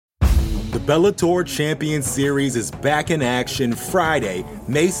Bellator Champion Series is back in action Friday,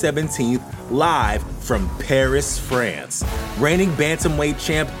 May 17th, live from Paris, France. Reigning bantamweight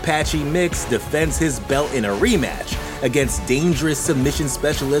champ Patchy Mix defends his belt in a rematch against dangerous submission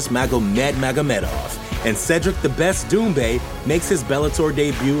specialist Magomed Magomedov. And Cedric the Best Doumbé makes his Bellator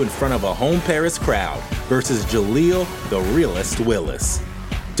debut in front of a home Paris crowd versus Jaleel the Realist Willis.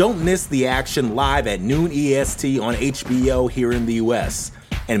 Don't miss the action live at noon EST on HBO here in the US.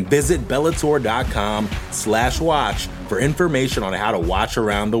 And visit Bellator.com/watch for information on how to watch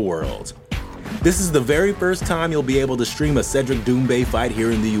around the world. This is the very first time you'll be able to stream a Cedric Doumbé fight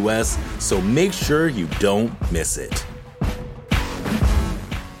here in the US, so make sure you don't miss it.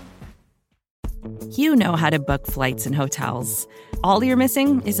 You know how to book flights and hotels. All you're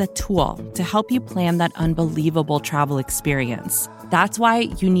missing is a tool to help you plan that unbelievable travel experience. That's why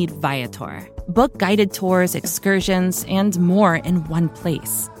you need Viator. Book guided tours, excursions, and more in one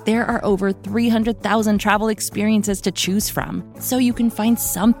place. There are over 300,000 travel experiences to choose from, so you can find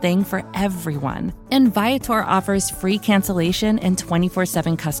something for everyone. And Viator offers free cancellation and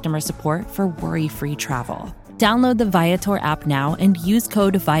 24/7 customer support for worry-free travel. Download the Viator app now and use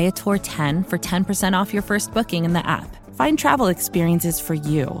code Viator10 for 10% off your first booking in the app. Find travel experiences for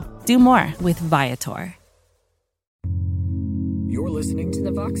you. Do more with Viator. You're listening to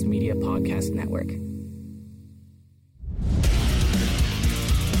the Vox Media Podcast Network.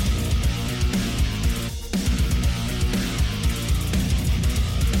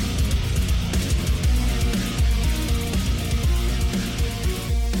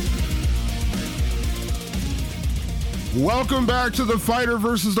 Welcome back to The Fighter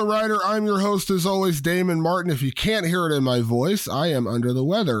versus the Writer. I'm your host, as always, Damon Martin. If you can't hear it in my voice, I am under the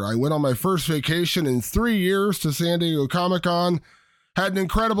weather. I went on my first vacation in 3 years to San Diego Comic-Con. Had an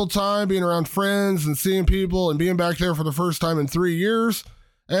incredible time being around friends and seeing people and being back there for the first time in 3 years.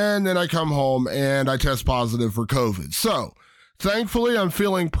 And then I come home and I test positive for COVID. So, thankfully, I'm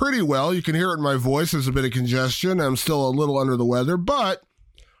feeling pretty well. You can hear it in my voice. There's a bit of congestion. I'm still a little under the weather, but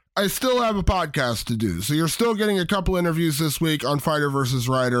I still have a podcast to do. So you're still getting a couple interviews this week on Fighter versus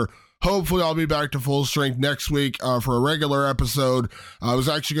Writer. Hopefully I'll be back to full strength next week for a regular episode. I was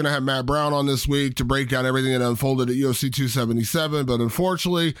actually going to have Matt Brown on this week to break down everything that unfolded at UFC 277, but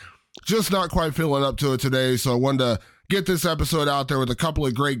unfortunately, just not quite feeling up to it today. So I wanted to get this episode out there with a couple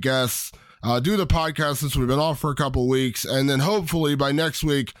of great guests, do the podcast since we've been off for a couple of weeks, and then hopefully by next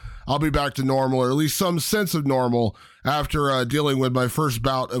week, I'll be back to normal, or at least some sense of normal, after dealing with my first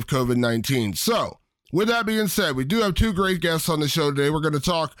bout of COVID-19. So, with that being said, we do have two great guests on the show today. We're going to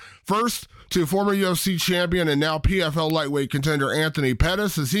talk first to former UFC champion and now PFL lightweight contender Anthony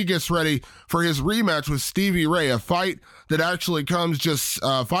Pettis as he gets ready for his rematch with Stevie Ray, a fight that actually comes just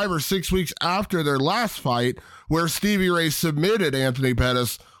 5 or 6 weeks after their last fight, where Stevie Ray submitted Anthony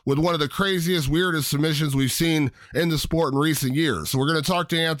Pettis with one of the craziest, weirdest submissions we've seen in the sport in recent years. So we're going to talk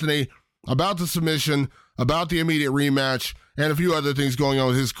to Anthony about the submission, about the immediate rematch, and a few other things going on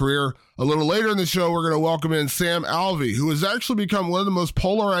with his career. A little later in the show, we're going to welcome in Sam Alvey, who has actually become one of the most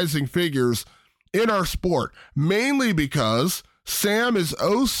polarizing figures in our sport, mainly because Sam is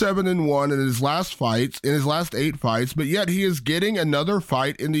 0-7-1 in his last fights, in his last 8 fights, but yet he is getting another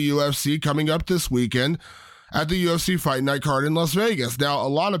fight in the UFC coming up this weekend at the UFC Fight Night card in Las Vegas. Now, a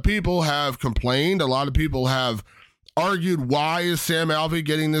lot of people have complained, a lot of people have argued, why is Sam Alvey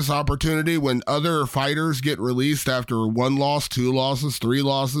getting this opportunity when other fighters get released after 1 loss, 2 losses, 3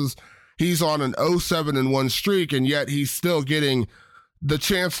 losses? He's on an 0-7-1 streak, and yet he's still getting the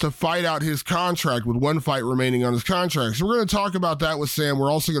chance to fight out his contract with 1 fight remaining on his contract. So we're going to talk about that with Sam.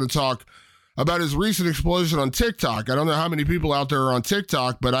 We're also going to talk about his recent explosion on TikTok. I don't know how many people out there are on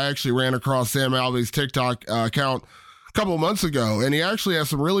TikTok, but I actually ran across Sam Alvey's TikTok account a couple of months ago, and he actually has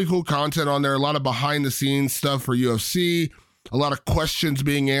some really cool content on there, a lot of behind-the-scenes stuff for UFC, a lot of questions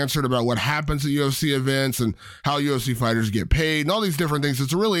being answered about what happens at UFC events and how UFC fighters get paid and all these different things.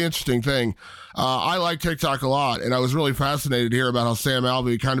 It's a really interesting thing. I like TikTok a lot, and I was really fascinated to hear about how Sam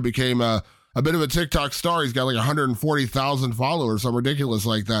Alvey kind of became a bit of a TikTok star. He's got like 140,000 followers, something ridiculous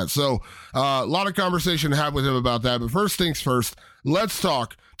like that. So a lot of conversation to have with him about that. But first things first, let's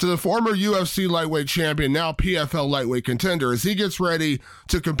talk to the former UFC lightweight champion, now PFL lightweight contender, as he gets ready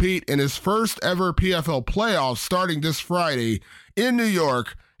to compete in his first ever PFL playoffs starting this Friday in New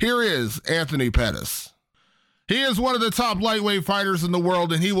York. Here is Anthony Pettis. He is one of the top lightweight fighters in the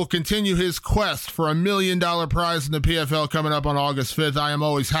world, and he will continue his quest for $1 million prize in the PFL coming up on August 5th. I am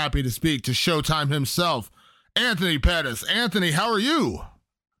always happy to speak to Showtime himself, Anthony Pettis. Anthony, how are you?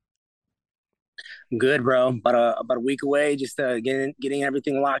 Good, bro. About a week away, just getting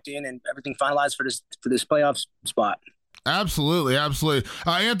everything locked in and everything finalized for this playoff spot. Absolutely.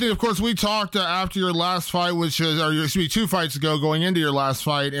 Anthony, of course, we talked after your last fight, which is, or excuse me, 2 fights ago going into your last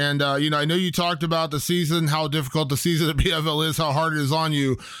fight. And, I know you talked about the season, how difficult the season at PFL is, how hard it is on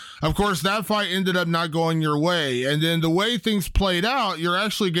you. Of course, that fight ended up not going your way. And then the way things played out, you're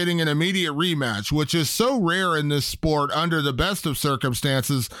actually getting an immediate rematch, which is so rare in this sport under the best of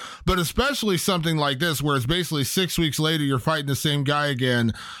circumstances, but especially something like this, where it's basically 6 weeks later, you're fighting the same guy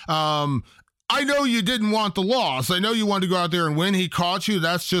again. I know you didn't want the loss. I know you wanted to go out there and win. He caught you.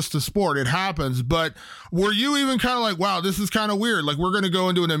 That's just the sport. It happens. But were you even kind of like, wow, this is kind of weird? Like, we're going to go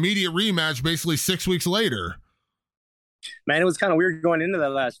into an immediate rematch basically 6 weeks later. Man, it was kind of weird going into that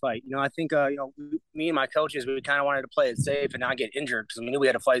last fight. I think, me and my coaches, we kind of wanted to play it safe and not get injured because we knew we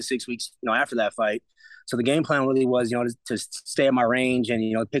had to fight 6 weeks, after that fight. So the game plan really was, to stay at my range and,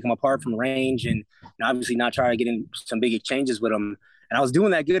 pick them apart from range and obviously not try to get in some big exchanges with them. And I was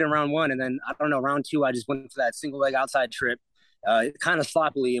doing that good in round 1. And then, I don't know, round 2, I just went for that single leg outside trip, kind of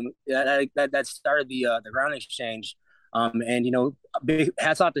sloppily. And that started the ground exchange. Big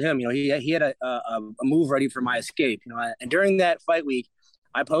hats off to him. He had a move ready for my escape. And during that fight week,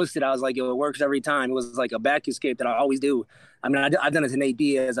 I posted, I was like, it works every time. It was like a back escape that I always do. I mean, I've done it to Nate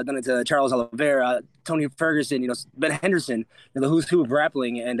Diaz. I've done it to Charles Oliveira, Tony Ferguson, Ben Henderson, the who's who of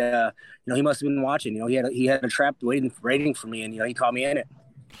grappling. And, he must have been watching. He had a trap waiting for me, and, he caught me in it.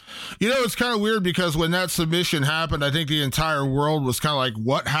 It's kind of weird because when that submission happened, I think the entire world was kind of like,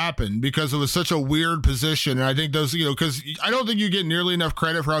 what happened? Because it was such a weird position. And I think those, because I don't think you get nearly enough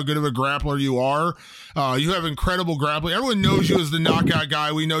credit for how good of a grappler you are. You have incredible grappling. Everyone knows you as the knockout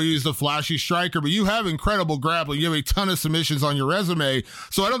guy. We know you as the flashy striker, but you have incredible grappling. You have a ton of submissions on your resume.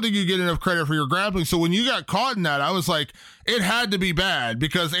 So I don't think you get enough credit for your grappling. So when you got caught in that, I was like, it had to be bad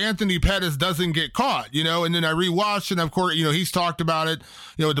because Anthony Pettis doesn't get caught, and then I rewatched, and of course, he's talked about it,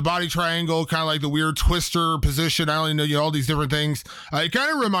 with the body triangle, kind of like the weird twister position. I don't know, all these different things. It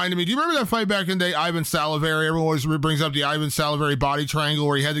kind of reminded me, do you remember that fight back in the day, Ivan Salivary? Everyone always brings up the Ivan Salivary body triangle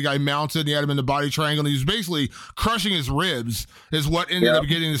where he had the guy mounted, and he had him in the body triangle, and he was basically crushing his ribs is what ended up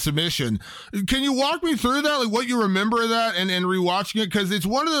getting the submission. Can you walk me through that? Like what you remember of that and rewatching it? Because it's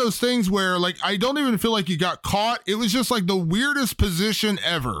one of those things where like, I don't even feel like you got caught. It was just like the weirdest position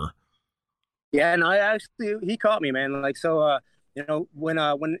ever. Yeah, and he caught me, man. Like, so, when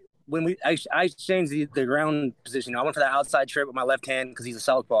I changed the ground position, I went for that outside trip with my left hand because he's a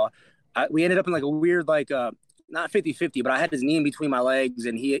southpaw. We ended up in like a weird, like, not 50-50, but I had his knee in between my legs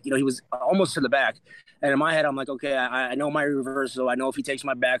and he was almost to the back. And in my head, I'm like, okay, I know my reversal. I know if he takes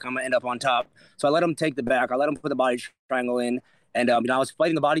my back, I'm gonna end up on top. So I let him take the back. I let him put the body triangle in. And, I was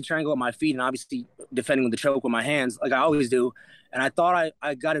fighting the body triangle with my feet and obviously defending with the choke with my hands like I always do. And I thought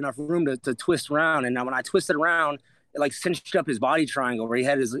I got enough room to twist around. And now when I twisted around, it like cinched up his body triangle where he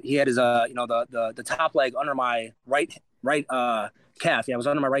had his the top leg under my right calf. Yeah, it was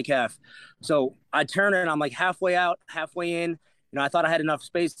under my right calf. So I turned and I'm like halfway out, halfway in. I thought I had enough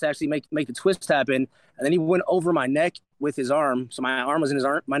space to actually make the twist happen. And then he went over my neck with his arm. So my arm was in his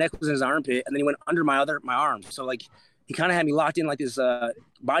arm, my neck was in his armpit, and then he went under my arm. So like he kind of had me locked in like this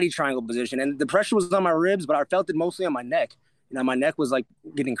body triangle position. And the pressure was on my ribs, but I felt it mostly on my neck. My neck was like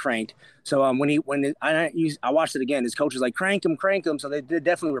getting cranked. So I watched it again, his coach was like, crank him. So they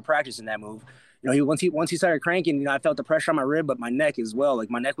definitely were practicing that move. Once he started cranking, I felt the pressure on my rib, but my neck as well. Like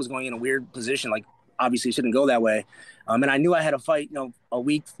my neck was going in a weird position. Like obviously it shouldn't go that way. And I knew I had a fight, a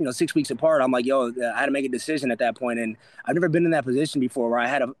week, 6 weeks apart. I'm like, I had to make a decision at that point. And I've never been in that position before where I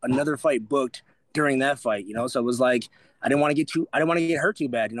had another fight booked during that fight, so it was like, I didn't want to get hurt too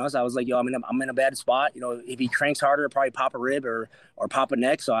bad, so I was like, I'm in a bad spot. If he cranks harder, it'll probably pop a rib or pop a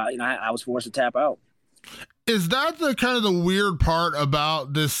neck. So I was forced to tap out. Is that the kind of the weird part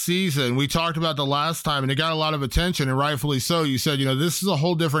about this season? We talked about the last time and it got a lot of attention and rightfully so. You said, this is a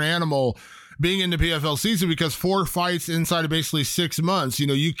whole different animal being in the PFL season because 4 fights inside of basically 6 months,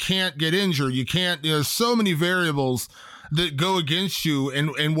 you can't get injured. You can't, there's so many variables that go against you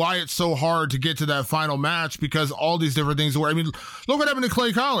and why it's so hard to get to that final match because all these different things where, look what happened to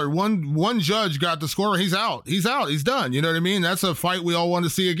Clay Collard. One judge got the score. He's out. He's done. You know what I mean? That's a fight we all want to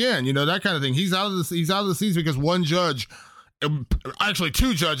see again. That kind of thing. He's out of the season because one judge, actually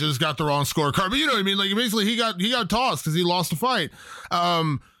 2 judges got the wrong scorecard, but you know what I mean? Like basically he got tossed because he lost the fight.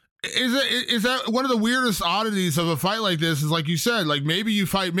 Is that one of the weirdest oddities of a fight like this is like you said, like maybe you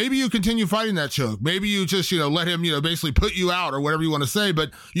continue fighting that choke. Maybe you just, let him, basically put you out or whatever you want to say.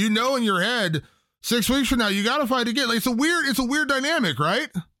 But in your head, 6 weeks from now, you got to fight again. Like it's a weird dynamic, right?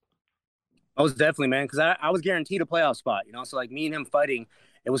 I was definitely, man. Cause I was guaranteed a playoff spot, so like me and him fighting,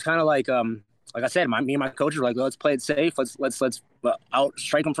 it was kind of like, like I said, me and my coach were like, let's play it safe. Let's out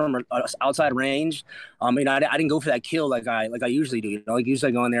strike them from outside range. I didn't go for that kill like I usually do. You know, like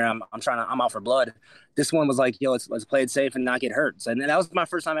usually I go in there, I'm out for blood. This one was like, let's play it safe and not get hurt. So, and that was my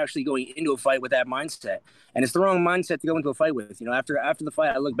first time actually going into a fight with that mindset. And it's the wrong mindset to go into a fight with. You know, after the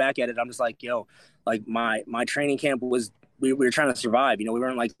fight, I look back at it, I'm just like, like my training camp was. We were trying to survive. You know, we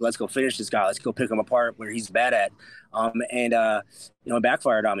weren't like, let's go finish this guy. Let's go pick him apart where he's bad at. It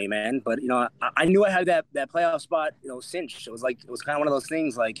backfired on me, man. But, I knew I had that playoff spot, cinched. It was kind of one of those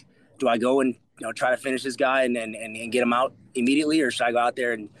things like, do I go and, try to finish this guy and get him out immediately, or should I go out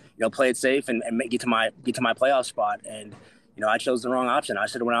there and, play it safe and get to my playoff spot? And, I chose the wrong option. I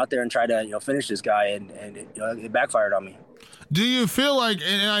should have went out there and tried to, finish this guy and it backfired on me. Do you feel like,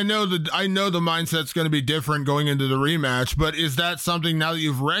 and I know the mindset's going to be different going into the rematch, but is that something now that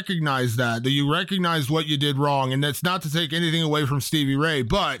you've recognized that you recognize what you did wrong? And that's not to take anything away from Stevie Ray,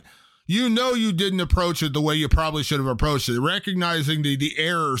 but you didn't approach it the way you probably should have approached it. Recognizing the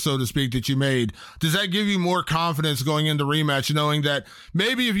error, so to speak, that you made, does that give you more confidence going into rematch, knowing that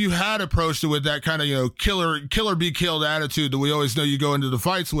maybe if you had approached it with that kind of, killer be killed attitude that we always know you go into the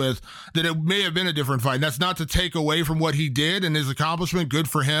fights with, that it may have been a different fight? And that's not to take away from what he did and his accomplishment, good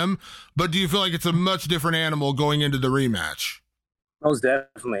for him, but do you feel like it's a much different animal going into the rematch? Most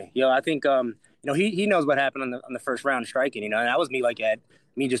definitely. I think, he knows what happened on the first round striking, and that was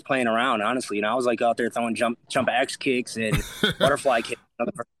me just playing around, honestly. I was like out there throwing jump X kicks and butterfly kicks on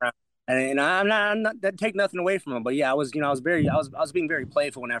the first round. And I'm not that take nothing away from him, but yeah, I was being very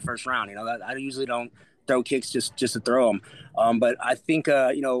playful in that first round. I usually don't throw kicks just to throw them. But I think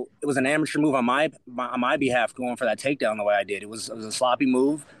it was an amateur move on my behalf going for that takedown the way I did. It was a sloppy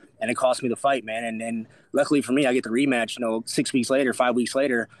move, and it cost me the fight, man. And luckily for me, I get the rematch, 6 weeks later, 5 weeks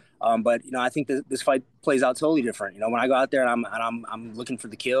later. But I think that this fight plays out totally different. When I go out there and I'm looking for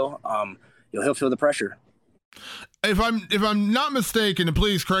the kill, he'll feel the pressure. If I'm not mistaken, and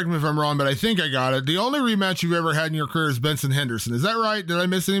please correct me if I'm wrong, but I think I got it. The only rematch you've ever had in your career is Benson Henderson. Is that right? Did I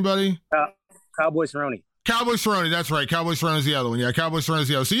miss anybody? Cowboy Cerrone. Cowboy Cerrone, that's right. Cowboy Cerrone's the other one. Yeah, Cowboy Cerrone's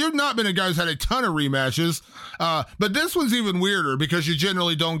the other. So you've not been a guy who's had a ton of rematches, but this one's even weirder because you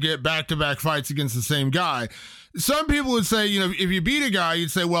generally don't get back-to-back fights against the same guy. Some people would say, if you beat a guy,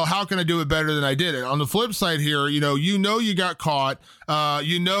 you'd say, well, how can I do it better than I did it? On the flip side here, you got caught.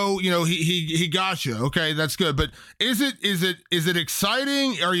 He got you. Okay, that's good. But is it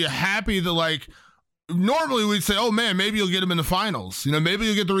exciting? Are you happy that normally we'd say, oh man, maybe you'll get him in the finals. Maybe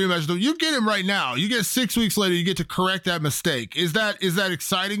you'll get the rematch. You get him right now. You get 6 weeks later, you get to correct that mistake. Is that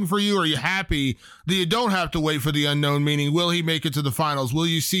exciting for you? Or are you happy that you don't have to wait for the unknown? Meaning, will he make it to the finals? Will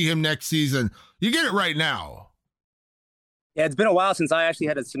you see him next season? You get it right now. Yeah, it's been a while since I actually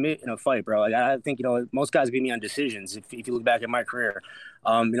had to submit in a fight, bro. I think, most guys beat me on decisions if you look back at my career.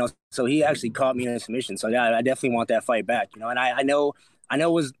 So he actually caught me in a submission. So yeah, I definitely want that fight back, and I know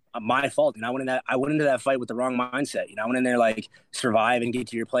it was my fault. I went into that fight with the wrong mindset. I went in there survive and get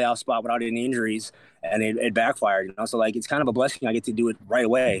to your playoff spot without any injuries, and it backfired. So it's kind of a blessing I get to do it right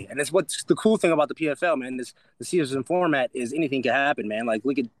away. And it's what's the cool thing about the PFL, man. The season format is anything can happen, man.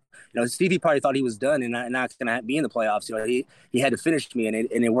 Look at Stevie probably thought he was done and not going to be in the playoffs. He had to finish me, and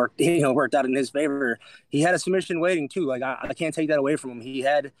it worked. Worked out in his favor. He had a submission waiting too. I can't take that away from him. He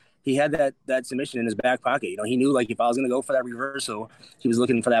had that submission in his back pocket. He knew if I was going to go for that reversal, he was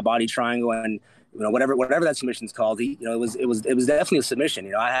looking for that body triangle and whatever that submission's called. It was definitely a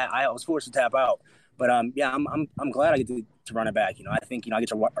submission. I was forced to tap out. But I'm glad I get to run it back. I think I get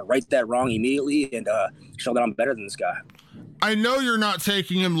to right that wrong immediately and show that I'm better than this guy. I know you're not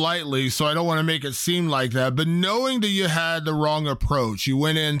taking him lightly, so I don't want to make it seem like that. But knowing that you had the wrong approach, you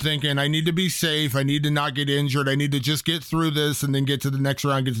went in thinking, I need to be safe, I need to not get injured, I need to just get through this and then get to the next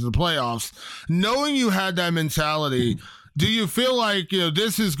round, get to the playoffs. Knowing you had that mentality, do you feel like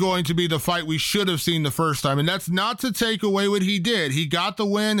this is going to be the fight we should have seen the first time? And that's not to take away what he did. He got the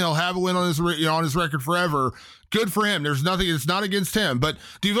win. He'll have a win on his record forever. Good for him. There's nothing. It's not against him. But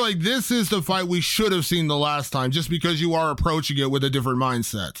do you feel like this is the fight we should have seen the last time, just because you are approaching it with a different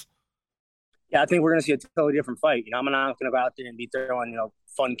mindset? Yeah, I think we're going to see a totally different fight. I'm not going to go out there and be throwing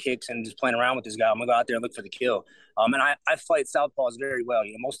fun kicks and just playing around with this guy. I'm going to go out there and look for the kill. And I fight southpaws very well.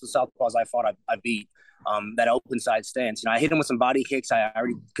 Most of the southpaws I fought, I beat. That open side stance. I hit him with some body kicks. I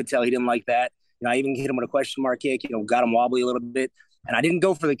already could tell he didn't like that. I even hit him with a question mark kick. Got him wobbly a little bit, and I didn't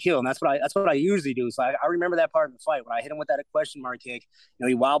go for the kill. And that's what I usually do. So I remember that part of the fight when I hit him with that question mark kick.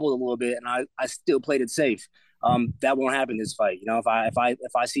 He wobbled a little bit, and I still played it safe. That won't happen this fight.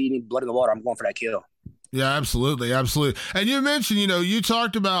 If I see any blood in the water, I'm going for that kill. Yeah, absolutely. Absolutely. And you mentioned, you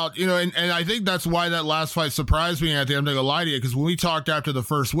talked about, and I think that's why that last fight surprised me. I think I'm not going to lie to you, because when we talked after the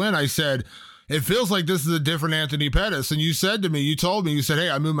first win, I said, it feels like this is a different Anthony Pettis. And you said to me, you told me, you said, hey,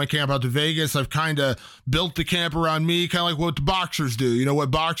 I moved my camp out to Vegas. I've kind of built the camp around me, kind of like what the boxers do. You know,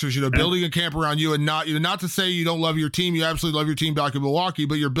 what boxers, building a camp around you, and not to say you don't love your team. You absolutely love your team back in Milwaukee,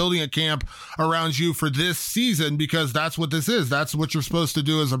 but you're building a camp around you for this season because that's what this is. That's what you're supposed to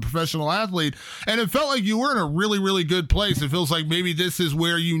do as a professional athlete. And it felt like you were in a really, really good place. It feels like maybe this is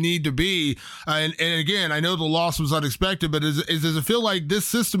where you need to be. And again, I know the loss was unexpected, but does it feel like this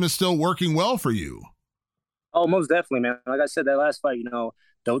system is still working well for you? Oh, most definitely, man. Like I said, that last fight,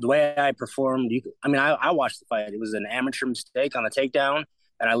 the way I performed, I watched the fight. It was an amateur mistake on a takedown,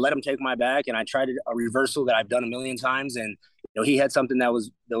 and I let him take my back, and I tried a reversal that I've done a million times, and he had something that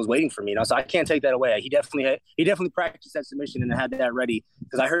was waiting for me. So I can't take that away. He definitely practiced that submission and had that ready,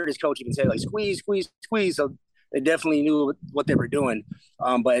 because I heard his coach even say, like, squeeze, squeeze, squeeze. So they definitely knew what they were doing.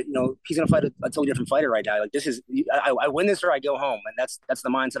 But he's gonna fight a totally different fighter right now. Like, this is, I win this or I go home, and that's the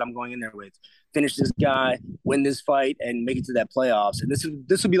mindset I'm going in there with. Finish this guy, win this fight, and make it to that playoffs. And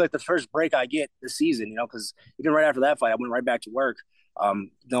this would be like the first break I get this season, because even right after that fight, I went right back to work,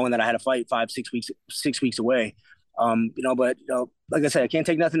 knowing that I had a fight 6 weeks away. But like I said, I can't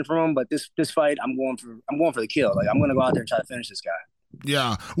take nothing from him. But this fight, I'm going for the kill. Like, I'm gonna go out there and try to finish this guy.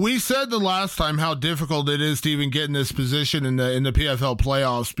 Yeah, we said the last time how difficult it is to even get in this position in the PFL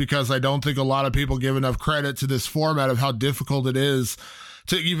playoffs, because I don't think a lot of people give enough credit to this format of how difficult it is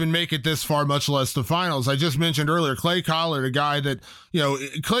to even make it this far, much less the finals. I just mentioned earlier, Clay Collard, a guy that,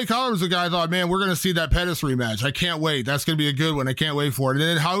 Clay Collard was a guy I thought, man, we're going to see that Pettis rematch. I can't wait. That's going to be a good one. I can't wait for it. And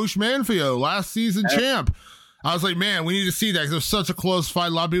then Raush Manfio, last season champ. I was like, man, we need to see that because it was such a close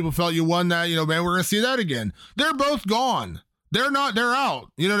fight. A lot of people felt you won that. Man, we're going to see that again. They're both gone. They're out.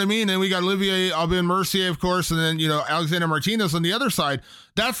 You know what I mean? And we got Olivier Aubin-Mercier, of course, and then, Alexander Martinez on the other side.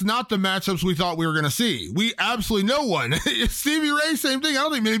 That's not the matchups we thought we were going to see. We absolutely no one. Stevie Ray, same thing. I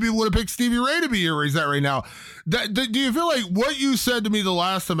don't think many people would have picked Stevie Ray to be where he's at right now. Do you feel like what you said to me the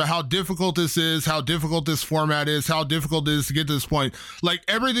last time about how difficult this is, how difficult this format is, how difficult it is to get to this point, like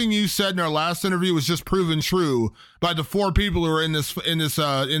everything you said in our last interview was just proven true by the 4 people who are in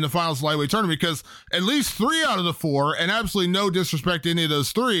the finals lightweight tournament? Because at least 3 out of the 4, and absolutely no disrespect to any of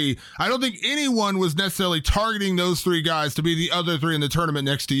those 3, I don't think anyone was necessarily targeting those 3 guys to be the other 3 in the tournament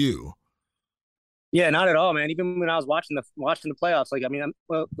next to you. Yeah, not at all, man. Even when I was watching the playoffs,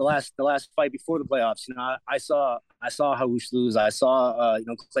 the last fight before the playoffs, I saw Raush lose. I saw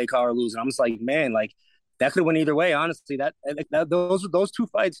Clay Collard lose, and I'm just like, man, like that could have went either way. Honestly, those 2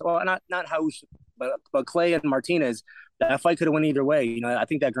 fights, well, not Raush, but Clay and Martinez, that fight could have went either way. I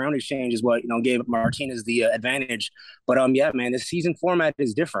think that ground exchange is what gave Martinez the advantage. But yeah, man, the season format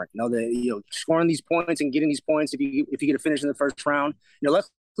is different. Scoring these points and getting these points if you get a finish in the first round. Luckily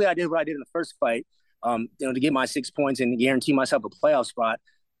I did what I did in the first fight. To get my 6 points and guarantee myself a playoff spot.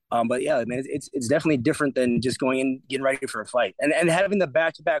 But yeah, man, it's definitely different than just going in, getting ready for a fight, and having the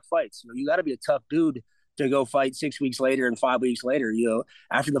back-to-back fights. You got to be a tough dude to go fight 6 weeks later and 5 weeks later.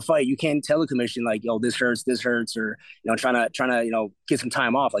 After the fight, you can't tell the commission like, yo, this hurts, or trying to get some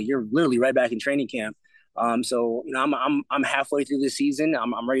time off. Like, you're literally right back in training camp. So I'm halfway through this season.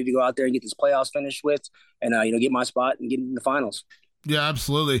 I'm ready to go out there and get this playoffs finished with, and get my spot and get in the finals. Yeah,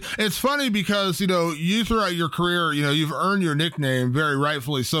 absolutely. It's funny because, you throughout your career, you've earned your nickname, very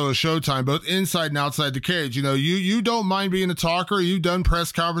rightfully so, as Showtime, both inside and outside the cage. You don't mind being a talker. You've done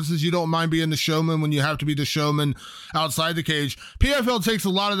press conferences. You don't mind being the showman when you have to be the showman outside the cage. PFL takes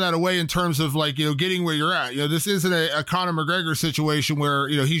a lot of that away in terms of getting where you're at. This isn't a Conor McGregor situation where,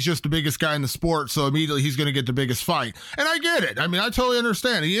 he's just the biggest guy in the sport, so immediately he's going to get the biggest fight. And I get it. I mean, I totally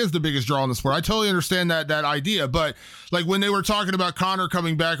understand. He is the biggest draw in the sport. I totally understand that idea. But when they were talking about Conor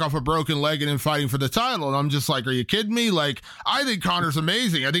coming back off a broken leg and then fighting for the title, and I'm just like, are you kidding me? I think Conor's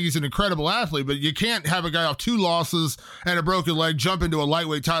amazing. I think he's an incredible athlete, but you can't have a guy off 2 losses and a broken leg jump into a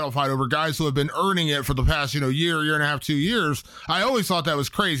lightweight title fight over guys who have been earning it for the past, year and a half, 2 years. I always thought that was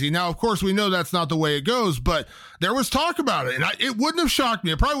crazy. Now, of course, we know that's not the way it goes, but there was talk about it, and it wouldn't have shocked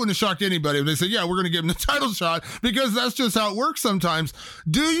me. It probably wouldn't have shocked anybody if they said, yeah, we're going to give him the title shot, because that's just how it works sometimes.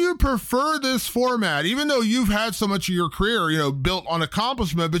 Do you prefer this format, even though you've had so much of your career, built on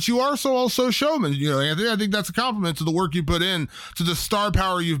accomplishment, but you are also showman, Anthony? I think that's a compliment to the work you put in, to the star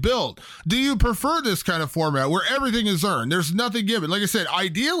power you've built. Do you prefer this kind of format where everything is earned? There's nothing given. Like I said,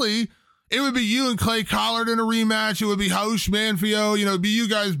 ideally, it would be you and Clay Collard in a rematch. It would be Raush Manfio, it'd be you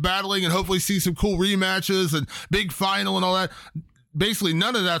guys battling and hopefully see some cool rematches and big final and all that. Basically,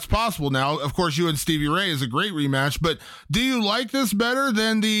 none of that's possible now. Of course, you and Stevie Ray is a great rematch, but do you like this better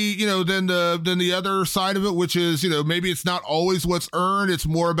than the other side of it, which is, maybe it's not always what's earned. It's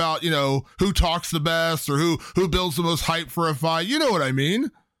more about, who talks the best or who builds the most hype for a fight. You know what I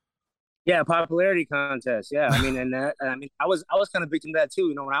mean? Yeah, popularity contest. Yeah, I mean, I was kind of victim to that too.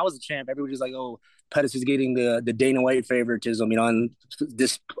 You know, when I was a champ, everybody was like, "Oh, Pettis is getting the Dana White favoritism." You know, and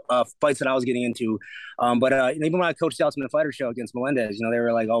this fights that I was getting into. But even when I coached the Ultimate Fighter show against Melendez, you know, they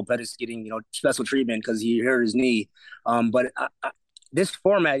were like, "Oh, Pettis is getting special treatment because he hurt his knee." But this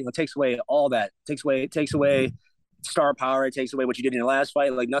format, takes away all that. Takes away star power. It takes away what you did in the last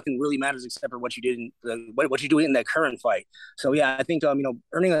fight. Like nothing really matters except for what you did in what you do in that current fight. So yeah, I think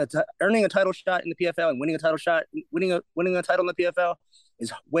earning a title shot in the PFL and winning a title shot, winning a title in the PFL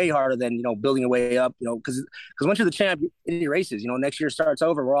is way harder than building your way up. Because once you're the champ in your races, next year starts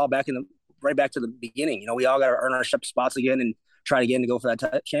over. We're all right back to the beginning. We all got to earn our spots again and try again to go for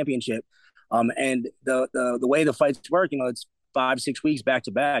that championship. And the way the fights work, it's 5-6 weeks back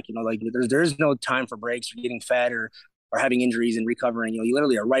to back. Like there's no time for breaks or getting fat or having injuries and recovering. You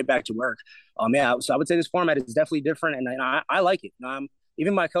literally are right back to work. Yeah. So I would say this format is definitely different, and I like it.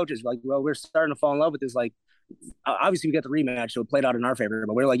 Even my coaches like, well, we're starting to fall in love with this. Like, obviously we got the rematch, so it played out in our favor.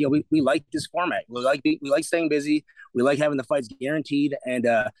 But we're like, we like this format. We like staying busy. We like having the fights guaranteed, and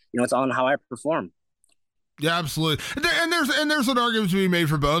it's on how I perform. Yeah, absolutely. And there's an argument to be made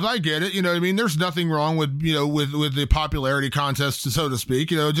for both. I get it. I mean, there's nothing wrong with the popularity contest, so to speak.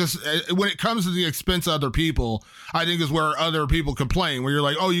 Just when it comes to the expense of other people, I think is where other people complain, where you're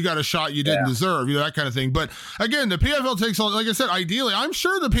like, oh, you got a shot you didn't deserve, that kind of thing. But again, the PFL takes all, like I said, ideally, I'm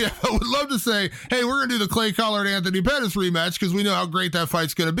sure the PFL would love to say, hey, we're going to do the Clay Collard Anthony Pettis rematch because we know how great that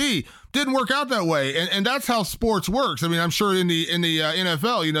fight's going to be. Didn't work out that way, and that's how sports works. I mean, I'm sure in the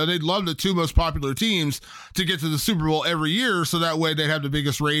NFL, they'd love the two most popular teams to get to the Super Bowl every year, so that way they'd have the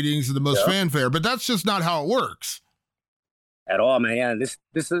biggest ratings and the most fanfare. But that's just not how it works at all, man. Yeah,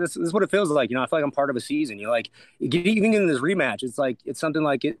 this is what it feels like. I feel like I'm part of a season. Even in this rematch, it's like it's something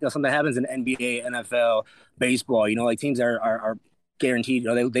like something that happens in NBA, NFL, baseball. Like teams are guaranteed.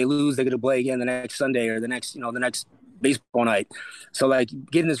 They lose, they get to play again the next Sunday or the next baseball night. So like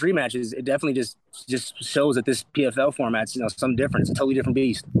getting this rematch it definitely just shows that this PFL format's some different. It's a totally different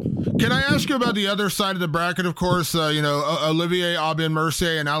beast. Can I ask you about the other side of the bracket? Of course, Olivier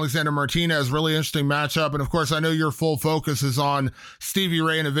Aubin-Mercier and Alexander Martinez, really interesting matchup. And of course, I know your full focus is on Stevie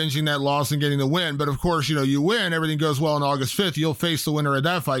Ray and avenging that loss and getting the win. But of course, you win, everything goes well on August 5th. You'll face the winner of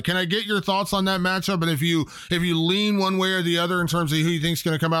that fight. Can I get your thoughts on that matchup? And if you lean one way or the other in terms of who you think's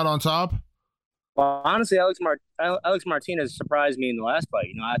going to come out on top? Well, honestly, Alex Martinez surprised me in the last fight.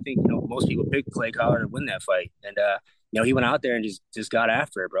 I think most people picked Clay Collard to win that fight, and he went out there and just got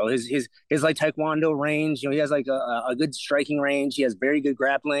after it, bro. His like Taekwondo range, he has like a good striking range. He has very good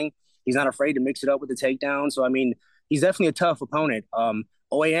grappling. He's not afraid to mix it up with the takedown. So I mean, he's definitely a tough opponent.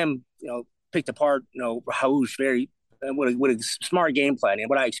 OAM, picked apart, Haush very with a smart game plan and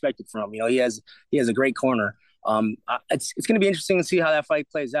what I expected from him. He has a great corner. It's going to be interesting to see how that fight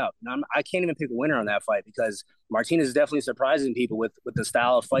plays out. I can't even pick a winner on that fight because Martinez is definitely surprising people with the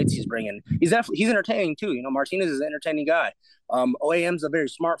style of fights he's bringing. He's entertaining too. Martinez is an entertaining guy. OAM's a very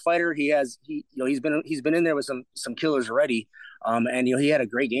smart fighter. He's been in there with some killers already. And he had a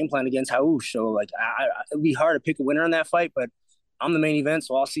great game plan against Haush. So like, it'd be hard to pick a winner in that fight, but I'm the main event,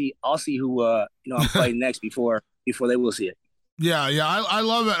 so I'll see who I'm fighting next before they will see it. Yeah, I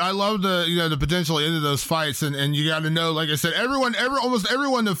love it. I love the potential into those fights, and you got to know, like I said, almost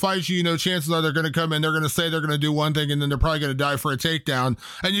everyone that fights you, chances are they're going to come in, they're going to say they're going to do one thing, and then they're probably going to die for a takedown.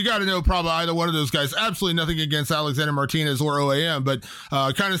 And you got to know probably either one of those guys. Absolutely nothing against Alexander Martinez or OAM, but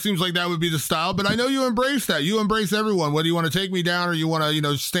kind of seems like that would be the style. But I know you embrace that. You embrace everyone, whether you want to take me down or you want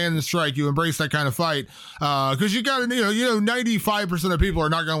to stand and strike. You embrace that kind of fight because you got to 95% of people are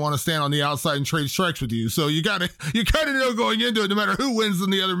not going to want to stand on the outside and trade strikes with you. So you got to know going into it, no matter who wins in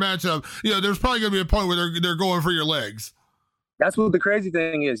the other matchup, there's probably going to be a point where they're going for your legs. That's what the crazy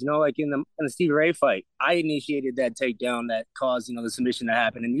thing is, like in the Stevie Ray fight, I initiated that takedown that caused the submission to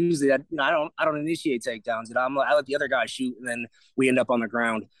happen, and usually I don't initiate takedowns, I let the other guy shoot, and then we end up on the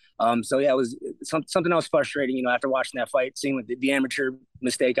ground. So yeah, it was something else frustrating, after watching that fight, seeing the amateur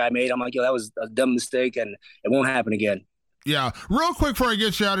mistake I made. I'm like, that was a dumb mistake, and it won't happen again. Yeah. Real quick before I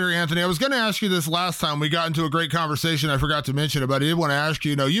get you out of here, Anthony, I was going to ask you this last time. We got into a great conversation. I forgot to mention it, but I did want to ask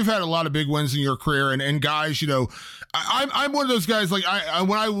you, you've had a lot of big wins in your career, and guys, I'm one of those guys, like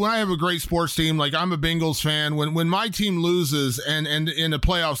when I have a great sports team, like I'm a Bengals fan, when my team loses and in the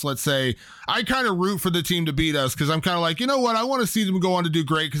playoffs, let's say, I kind of root for the team to beat us because I'm kind of like, you know what? I want to see them go on to do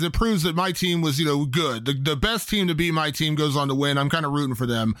great because it proves that my team was, good. The best team to beat my team goes on to win. I'm kind of rooting for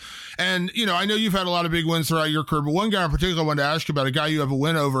them. And, I know you've had a lot of big wins throughout your career, but one guy in particular I wanted to ask you about, a guy you have a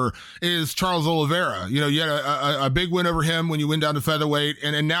win over, is Charles Oliveira. You had a big win over him when you went down to featherweight.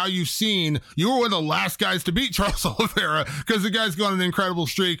 And now you were one of the last guys to beat Charles Oliveira because the guy's gone an incredible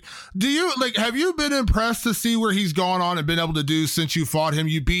streak. Have you been impressed to see where he's gone on and been able to do since you fought him?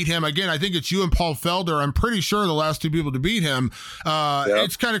 You beat him again. I think it's you and Paul Felder. I'm pretty sure the last two people to beat him.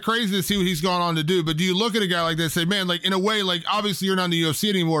 It's kind of crazy to see what he's gone on to do. But do you look at a guy like that and say, man, in a way, obviously you're not in the UFC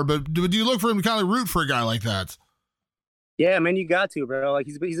anymore, but do you look for him to kind of root for a guy like that? Yeah, man, you got to, bro.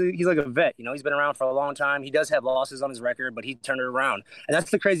 He's like a vet. He's been around for a long time. He does have losses on his record, but he turned it around. And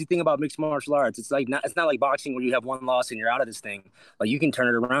that's the crazy thing about mixed martial arts. It's not like boxing where you have one loss and you're out of this thing. You can turn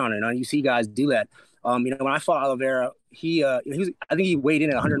it around, and you see guys do that. When I fought Oliveira, I think he weighed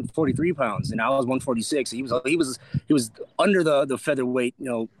in at 143 pounds, and I was 146. He was under the featherweight,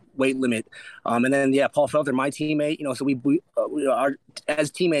 weight limit. And then, Paul Felder, my teammate, so we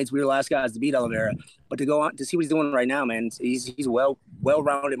as teammates, we were the last guys to beat Oliveira. But to go on to see what he's doing right now, man, he's a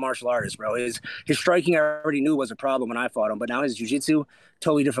well-rounded martial artist, bro. His striking I already knew was a problem when I fought him, but now his jiu-jitsu,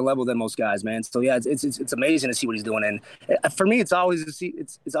 totally different level than most guys, man. So yeah, it's amazing to see what he's doing. And for me, it's always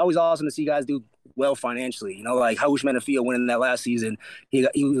awesome to see guys do well financially. Like Raush Menafia winning that last season, he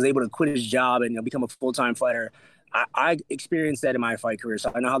was able to quit his job and become a full-time fighter. I experienced that in my fight career,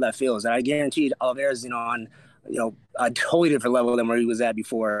 so I know how that feels. And I guarantee Oliveira's, on a totally different level than where he was at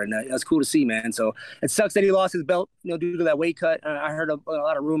before, and that's cool to see, man. So it sucks that he lost his belt, due to that weight cut. I heard a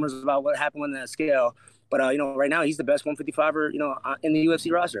lot of rumors about what happened on that scale, but right now he's the best 155er, in the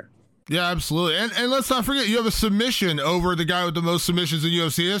UFC roster. Yeah, absolutely. And let's not forget, you have a submission over the guy with the most submissions in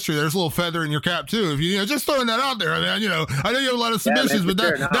UFC history. There's a little feather in your cap too. If you just throwing that out there, man. I know you have a lot of submissions, but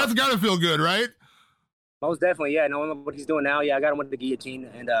that's got to feel good, right? Most definitely, yeah. Knowing what he's doing now, I got him with the guillotine,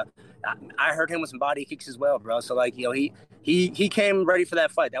 and I hurt him with some body kicks as well, bro. So he came ready for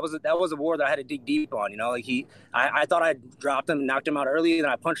that fight. That was a war that I had to dig deep on. I thought I dropped him, knocked him out early, and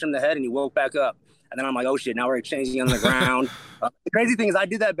then I punched him in the head, and he woke back up. And then I'm like, oh shit, now we're exchanging on the ground. The crazy thing is, I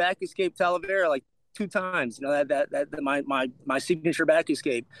did that back escape to Oliveira 2 times. My signature back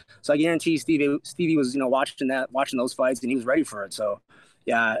escape. So I guarantee Stevie was watching those fights, and he was ready for it. So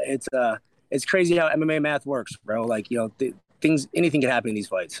yeah, it's crazy how MMA math works, bro. Anything can happen in these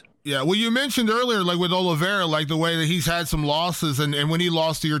fights. Yeah, well, you mentioned earlier, with Oliveira, the way that he's had some losses, and when he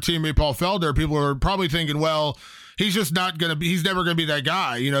lost to your teammate Paul Felder, people are probably thinking, well, he's just not going to be, he's never going to be that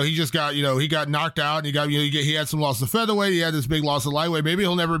guy. He just got, he got knocked out, and he had some loss to featherweight. He had this big loss of lightweight. Maybe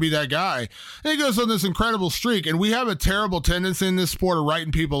he'll never be that guy. And he goes on this incredible streak. And we have a terrible tendency in this sport of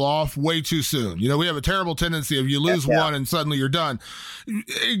writing people off way too soon. We have a terrible tendency of you lose one and suddenly you're done.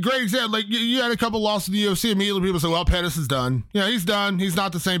 Great example. You had a couple losses in the UFC. Immediately people say, well, Pettis is done. He's done. He's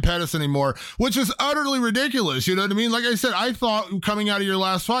not the same Pettis anymore, which is utterly ridiculous. You know what I mean? Like I said, I thought coming out of your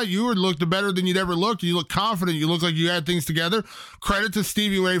last fight, you looked better than you'd ever looked. You look confident. You look like you had things together. Credit to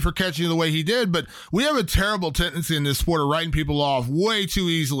Stevie Ray for catching you the way he did, but we have a terrible tendency in this sport of writing people off way too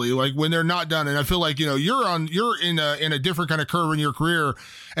easily, when they're not done. And I feel like, you're in a different kind of curve in your career,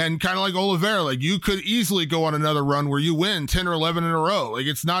 and kind of like Oliveira, you could easily go on another run where you win 10 or 11 in a row.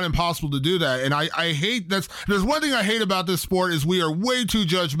 It's not impossible to do that. And I hate there's one thing I hate about this sport is we are way too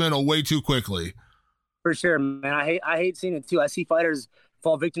judgmental way too quickly. For sure, man. I hate seeing it too. I see fighters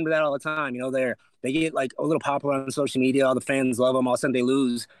fall victim to that all the time. They get a little popular on social media. All the fans love them. All of a sudden they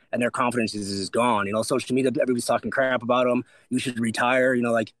lose, and their confidence is gone. Social media, everybody's talking crap about them. You should retire.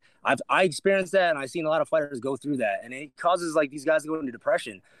 I experienced that, and I've seen a lot of fighters go through that, and it causes these guys to go into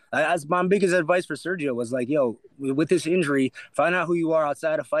depression. As my biggest advice for Sergio was with this injury, find out who you are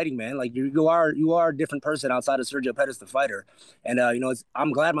outside of fighting, man. You are a different person outside of Sergio Pettis, the fighter. And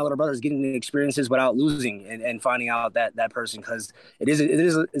I'm glad my little brother is getting the experiences without losing and finding out that person, because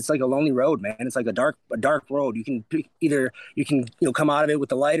it's like a lonely road, man. It's like a dark road. You can either come out of it with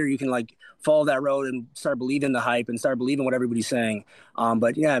the light, or you can follow that road and start believing the hype and start believing what everybody's saying.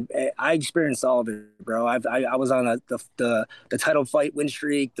 But yeah, I experienced all of it, bro. I was on the title fight win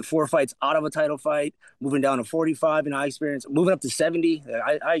streak, the 4 fights out of a title fight, moving down to 45, and I experienced moving up to 70.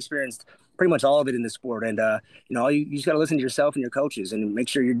 I experienced pretty much all of it in the sport. And you just got to listen to yourself and your coaches and make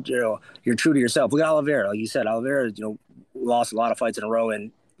sure you're true to yourself. Look at Oliveira, like you said. Oliveira, lost a lot of fights in a row,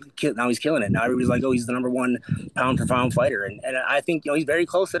 and now he's killing it. Now everybody's like, oh, he's the number 1 pound for pound fighter, and I think he's very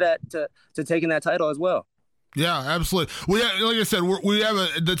close to that to taking that title as well. Yeah, absolutely. Like I said, we have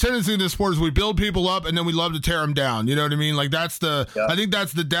the tendency in this sport is we build people up and then we love to tear them down. You know what I mean? Like I think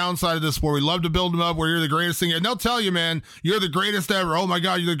that's the downside of this sport. We love to build them up where you're the greatest thing. And they'll tell you, man, you're the greatest ever. Oh my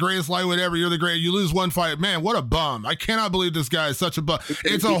God, you're the greatest lightweight ever. You're the great. You lose one fight. Man, what a bum. I cannot believe this guy is such a bum.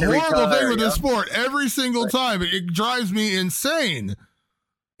 It's a horrible thing with this sport every single time. It drives me insane.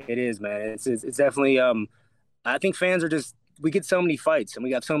 It is, man. It's definitely, I think fans are just, we get so many fights and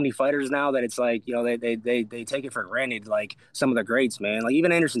we got so many fighters now that it's like, you know, they take it for granted. Like some of the greats, man, like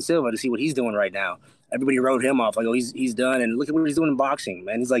even Anderson Silva, to see what he's doing right now. Everybody wrote him off like, oh, he's done. And look at what he's doing in boxing,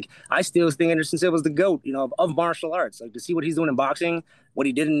 man. He's like, I still think Anderson Silva's the GOAT, you know, of martial arts. Like to see what he's doing in boxing, what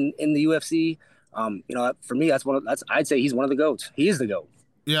he did in the UFC. You know, for me, I'd say he's one of the GOATs. He is the GOAT.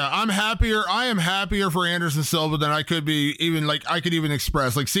 Yeah, I am happier for Anderson Silva than I could be I could even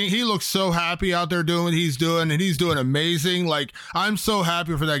express. Like, see, he looks so happy out there doing what he's doing, and he's doing amazing. Like, I'm so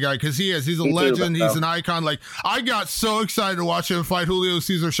happy for that guy because he's a legend. He's an icon. Like, I got so excited to watch him fight Julio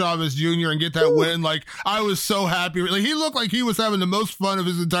Cesar Chavez Jr. and get that win. Like, I was so happy. Like, he looked like he was having the most fun of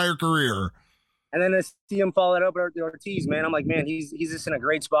his entire career. And then to see him follow it up with Ortiz, man, I'm like, man, he's just in a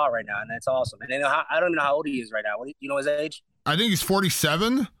great spot right now, and that's awesome. And then I don't even know how old he is right now. You know his age? I think he's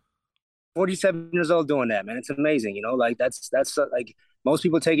 47. 47 years old doing that, man. It's amazing, you know. Like that's like most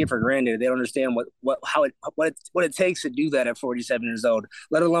people take it for granted. They don't understand what it takes to do that at 47 years old,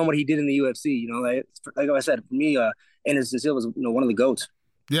 let alone what he did in the UFC. You know, like I said, for me, Anderson Silva was one of the GOATs.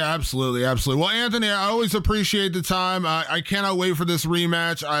 Yeah, absolutely. Well, Anthony, I always appreciate the time. I cannot wait for this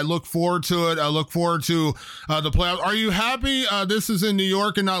rematch. I look forward to it. I look forward to the playoffs. Are you happy this is in New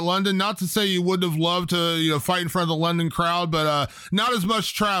York and not London? Not to say you wouldn't have loved to fight in front of the London crowd, but not as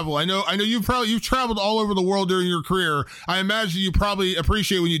much travel. I know you've traveled all over the world during your career. I imagine you probably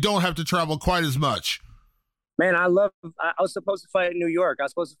appreciate when you don't have to travel quite as much. Man, I was supposed to fight in New York. I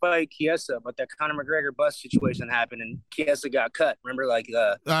was supposed to fight Chiesa, but that Conor McGregor bus situation happened, and Chiesa got cut. Remember,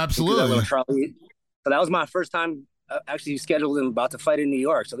 absolutely. So that was my first time actually scheduled and about to fight in New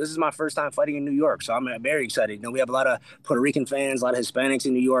York. So this is my first time fighting in New York. So I'm very excited. We have a lot of Puerto Rican fans, a lot of Hispanics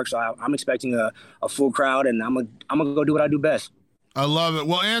in New York. So I'm expecting a full crowd, and I'm gonna go do what I do best. I love it.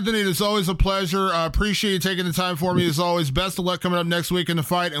 Well, Anthony, it's always a pleasure. I appreciate you taking the time for me. As always, best of luck coming up next week in the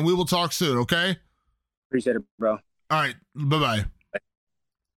fight, and we will talk soon. Okay. Appreciate it, bro. All right. Bye-bye.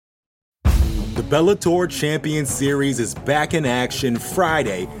 The Bellator Champion Series is back in action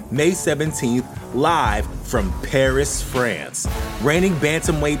Friday, May 17th, live from Paris, France. Reigning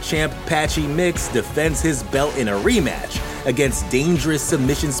bantamweight champ Patchy Mix defends his belt in a rematch against dangerous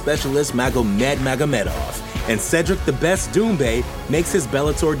submission specialist Magomed Magomedov. And Cedric the Best Doumbé makes his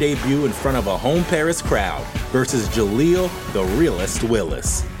Bellator debut in front of a home Paris crowd versus Jaleel the Realist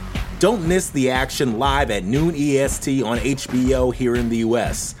Willis. Don't miss the action live at noon EST on HBO here in the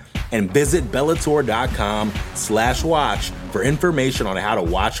US. And visit Bellator.com/watch for information on how to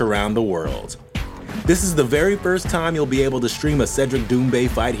watch around the world. This is the very first time you'll be able to stream a Cedric Doumbé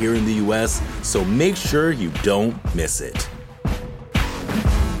fight here in the US, so make sure you don't miss it.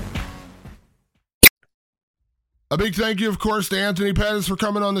 A big thank you, of course, to Anthony Pettis for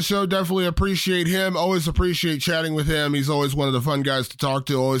coming on the show. Definitely appreciate him. Always appreciate chatting with him. He's always one of the fun guys to talk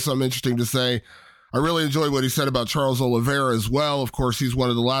to. Always something interesting to say. I really enjoyed what he said about Charles Oliveira as well. Of course, he's one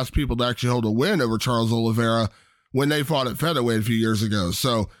of the last people to actually hold a win over Charles Oliveira when they fought at featherweight a few years ago.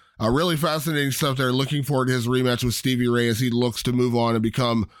 So really fascinating stuff there. Looking forward to his rematch with Stevie Ray as he looks to move on and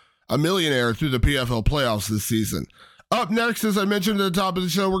become a millionaire through the PFL playoffs this season. Up next, as I mentioned at the top of the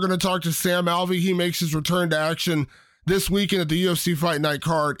show, we're going to talk to Sam Alvey. He makes his return to action this weekend at the UFC Fight Night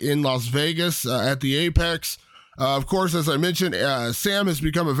card in Las Vegas at the Apex. Of course, as I mentioned, Sam has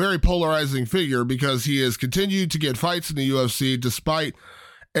become a very polarizing figure because he has continued to get fights in the UFC despite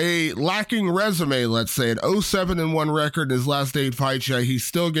a lacking resume, let's say, an 0-7-1 record in his last 8 fights. He's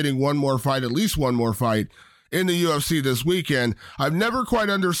still getting one more fight, at least one more fight, in the UFC this weekend. I've never quite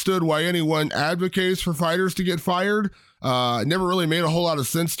understood why anyone advocates for fighters to get fired. It never really made a whole lot of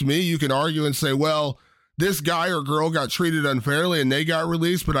sense to me. You can argue and say, well, this guy or girl got treated unfairly and they got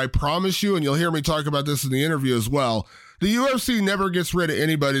released, but I promise you, and you'll hear me talk about this in the interview as well, the UFC never gets rid of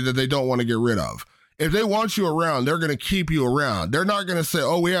anybody that they don't want to get rid of. If they want you around, they're going to keep you around. They're not going to say,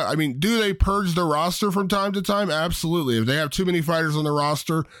 oh, yeah. I mean, do they purge the roster from time to time? Absolutely. If they have too many fighters on the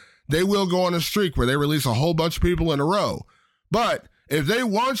roster, they will go on a streak where they release a whole bunch of people in a row. But if they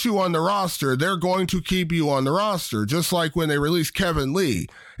want you on the roster, they're going to keep you on the roster, just like when they released Kevin Lee.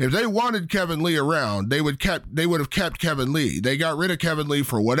 If they wanted Kevin Lee around, they would have kept Kevin Lee. They got rid of Kevin Lee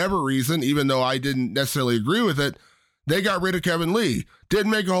for whatever reason, even though I didn't necessarily agree with it. They got rid of Kevin Lee.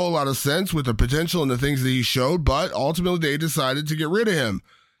 Didn't make a whole lot of sense with the potential and the things that he showed, but ultimately they decided to get rid of him.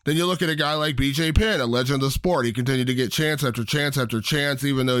 Then you look at a guy like BJ Penn, a legend of the sport. He continued to get chance after chance after chance,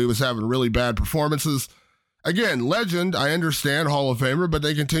 even though he was having really bad performances. Again, legend, I understand, Hall of Famer, but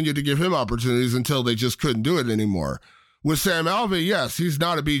they continued to give him opportunities until they just couldn't do it anymore. With Sam Alvey, yes, he's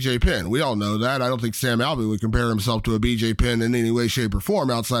not a BJ Penn. We all know that. I don't think Sam Alvey would compare himself to a BJ Penn in any way, shape, or form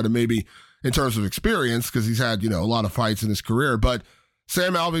outside of maybe in terms of experience, because he's had, a lot of fights in his career. But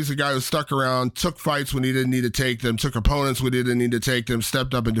Sam Alvey's a guy who stuck around, took fights when he didn't need to take them, took opponents when he didn't need to take them,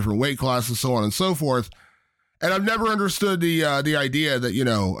 stepped up in different weight classes, so on and so forth. And I've never understood the idea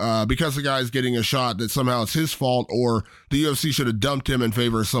that, because the guy's getting a shot, that somehow it's his fault or the UFC should have dumped him in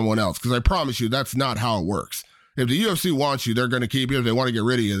favor of someone else. Because I promise you, that's not how it works. If the UFC wants you, they're going to keep you. If they want to get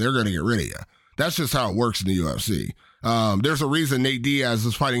rid of you, they're going to get rid of you. That's just how it works in the UFC. There's a reason Nate Diaz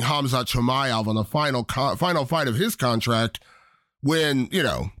is fighting Khamzat Chimaev on the final fight of his contract. When,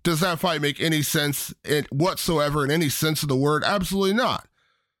 does that fight make any sense whatsoever in any sense of the word? Absolutely not.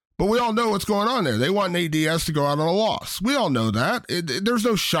 But we all know what's going on there. They want Nate Diaz to go out on a loss. We all know that. There's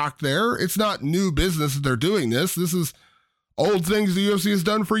no shock there. It's not new business that they're doing this. This is old things the UFC has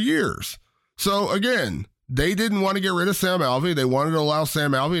done for years. So, again, they didn't want to get rid of Sam Alvey. They wanted to allow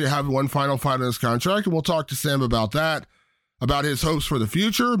Sam Alvey to have one final fight on his contract, and we'll talk to Sam about that, about his hopes for the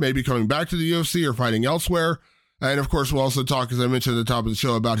future, maybe coming back to the UFC or fighting elsewhere. And, of course, we'll also talk, as I mentioned at the top of the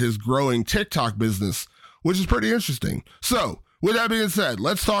show, about his growing TikTok business, which is pretty interesting. So, with that being said,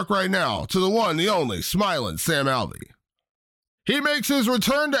 let's talk right now to the one, the only, smiling Sam Alvey. He makes his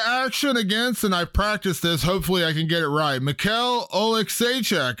return to action against, and I've practiced this, hopefully I can get it right, Mikhail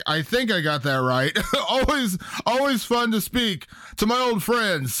Oleksiejczuk. I think I got that right. always fun to speak to my old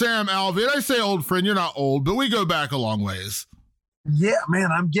friend, Sam Alvey. And I say old friend, you're not old, but we go back a long ways. Yeah,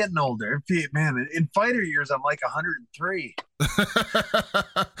 man, I'm getting older. Man, in fighter years, I'm like 103.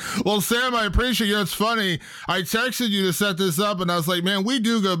 Well, Sam, I appreciate you. It's funny. I texted you to set this up, and I was like, man, we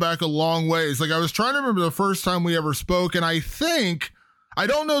do go back a long ways. Like, I was trying to remember the first time we ever spoke, and I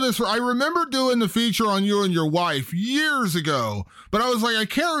don't know this. I remember doing the feature on you and your wife years ago, but I was like, I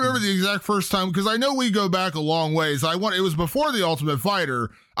can't remember the exact first time because I know we go back a long ways. It was before The Ultimate Fighter.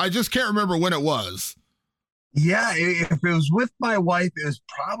 I just can't remember when it was. Yeah, if it was with my wife, it was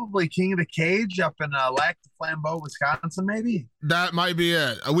probably King of the Cage up in Lac du Flambeau, Wisconsin, maybe. That might be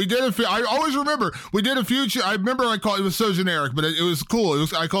it. We did I always remember we did a feature. I remember I called it was so generic, but it was cool.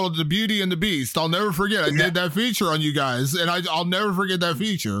 I called it The Beauty and the Beast. I'll never forget. I did that feature on you guys, and I'll never forget that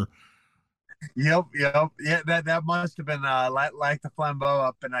feature. Yep. Yeah, that must have been Lac du Flambeau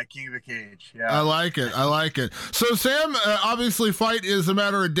up in King of the Cage. Yeah, I like it. So, Sam, obviously, fight is a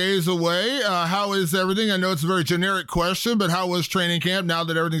matter of days away. How is everything? I know it's a very generic question, but how was training camp now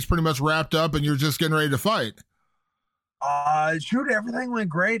that everything's pretty much wrapped up and you're just getting ready to fight? Everything went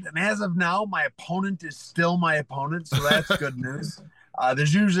great, and as of now, my opponent is still my opponent, so that's good news.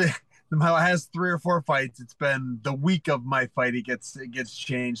 There's usually my last 3 or 4 fights, it's been the week of my fight it gets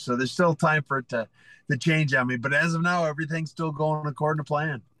changed, so there's still time for it to change on me. But as of now, everything's still going according to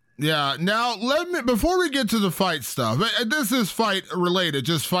plan. Yeah. Now, before we get to the fight stuff, this is fight related,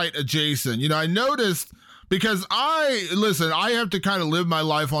 just fight adjacent. I noticed, because I have to kind of live my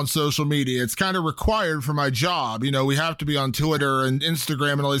life on social media. It's kind of required for my job. We have to be on Twitter and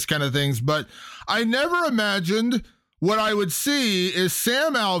Instagram and all these kind of things. But I never imagined what I would see is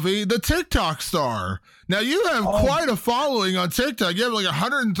Sam Alvey, the TikTok star. Now, you have quite a following on TikTok. You have like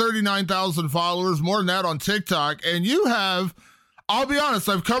 139,000 followers, more than that on TikTok. And you have, I'll be honest,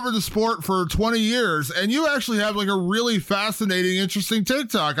 I've covered the sport for 20 years, and you actually have like a really fascinating, interesting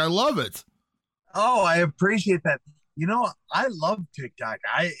TikTok. I love it. Oh, I appreciate that. I love TikTok.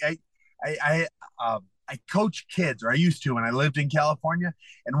 I coach kids, or I used to when I lived in California.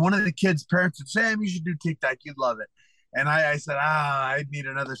 And one of the kids' parents said, Sam, you should do TikTok. You'd love it. And I said, I need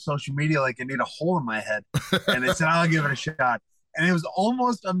another social media. Like, I need a hole in my head. And they said, I'll give it a shot. And it was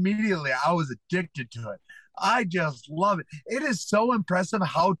almost immediately, I was addicted to it. I just love it. It is so impressive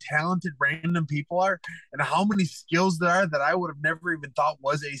how talented random people are and how many skills there are that I would have never even thought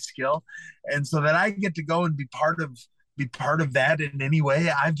was a skill. And so that I get to go and be part of that in any way,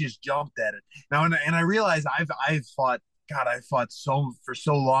 I've just jumped at it now. And I realize I've fought for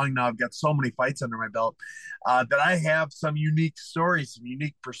so long now. I've got so many fights under my belt that I have some unique stories, some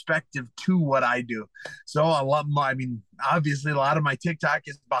unique perspective to what I do. So obviously a lot of my TikTok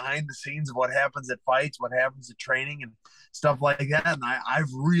is behind the scenes of what happens at fights, what happens at training and stuff like that. And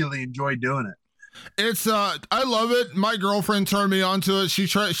I've really enjoyed doing it. It's I love it. My girlfriend turned me onto it.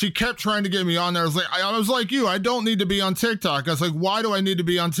 She kept trying to get me on there. I was like you. I don't need to be on TikTok. I was like, why do I need to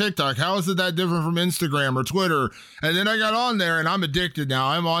be on TikTok? How is it that different from Instagram or Twitter? And then I got on there and I'm addicted now.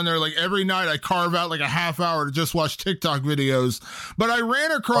 I'm on there like every night. I carve out like a half hour to just watch TikTok videos. But I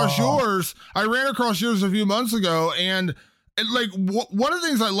ran across yours. I ran across yours a few months ago, and like one of the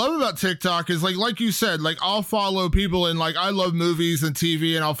things I love about TikTok is like you said, like I'll follow people in, like I love movies and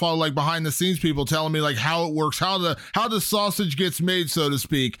TV, and I'll follow like behind the scenes people telling me like how it works, how the sausage gets made, so to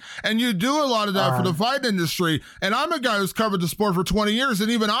speak. And you do a lot of that for the fight industry. And I'm a guy who's covered the sport for 20 years, and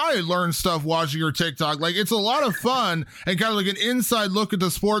even I learned stuff watching your TikTok. Like it's a lot of fun and kind of like an inside look at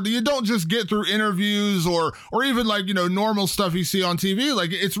the sport that you don't just get through interviews or even like, you know, normal stuff you see on TV.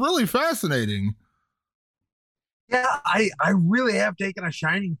 Like it's really fascinating. Yeah, I really have taken a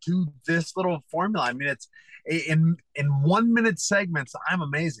shining to this little formula. I mean, it's in 1 minute segments. I'm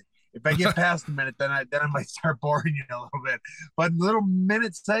amazing. If I get past a minute, then I might start boring you a little bit. But little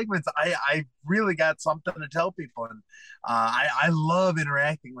minute segments, I really got something to tell people, and I love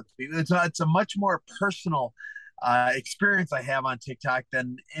interacting with people. It's a much more personal experience I have on TikTok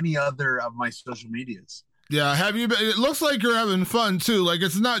than any other of my social medias. Yeah, have you been, it looks like you're having fun too. Like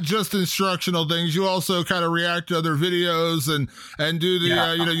it's not just instructional things. You also kind of react to other videos and do the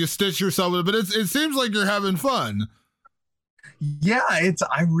you know, you stitch yourself with it, but it seems like you're having fun. Yeah, I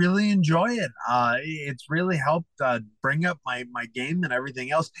really enjoy it. It's really helped bring up my game and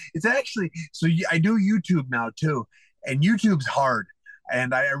everything else. It's actually, I do YouTube now too, and YouTube's hard.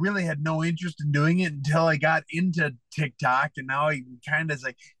 And I really had no interest in doing it until I got into TikTok. And now I kind of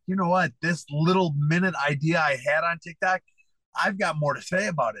like, you know what, this little minute idea I had on TikTok, I've got more to say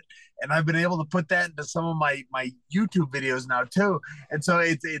about it. And I've been able to put that into some of my YouTube videos now too. And so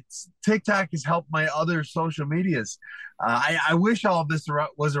it's TikTok has helped my other social medias. I wish all of this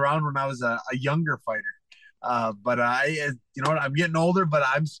was around when I was a younger fighter. But you know what, I'm getting older, but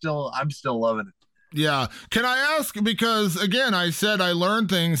I'm still loving it. Yeah. Can I ask, because again, I said I learned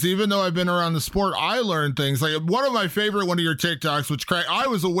things, even though I've been around the sport, I learned things. Like one of my favorite, one of your TikToks, which I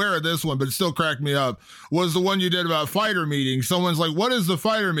was aware of this one, but it still cracked me up, was the one you did about fighter meetings. Someone's like, what is the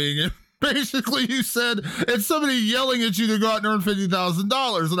fighter meeting? Basically, you said it's somebody yelling at you to go out and earn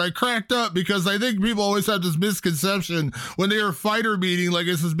 $50,000. And I cracked up because I think people always have this misconception when they hear fighter meeting, like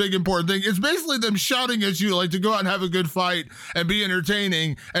it's this big important thing. It's basically them shouting at you like to go out and have a good fight and be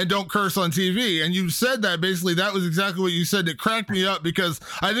entertaining and don't curse on TV. And you said that basically that was exactly what you said. It cracked me up because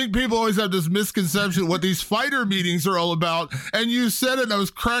I think people always have this misconception what these fighter meetings are all about. And you said it and I was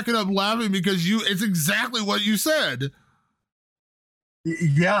cracking up laughing because it's exactly what you said.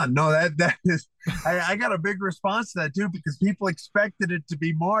 Yeah, no, that is, I got a big response to that too, because people expected it to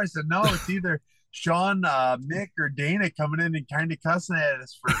be more. I said, no, it's either Sean, Mick, or Dana coming in and kind of cussing at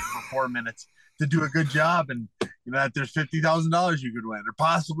us for 4 minutes to do a good job. And you know, that there's $50,000 you could win, or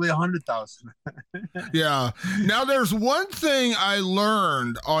possibly 100,000. Yeah. Now there's one thing I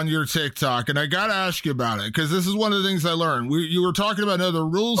learned on your TikTok, and I got to ask you about it, because this is one of the things I learned. You were talking about another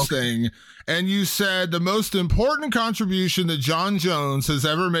rules thing, and you said the most important contribution that Jon Jones has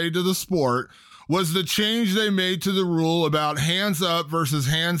ever made to the sport was the change they made to the rule about hands up versus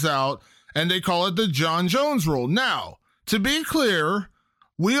hands out, and they call it the Jon Jones rule. Now, to be clear,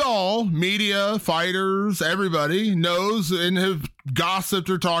 we all, media, fighters, everybody knows and have gossiped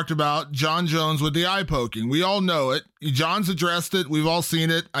or talked about Jon Jones with the eye poking. We all know it. Jon's addressed it. We've all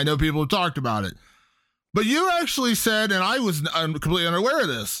seen it. I know people have talked about it. But you actually said, and I'm completely unaware of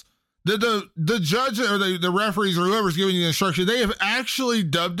this, that the judge or the referees or whoever's giving you the instruction, they have actually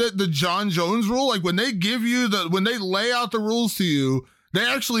dubbed it the Jon Jones rule. Like when they give you when they lay out the rules to you, they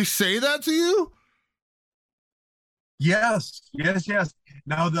actually say that to you? Yes.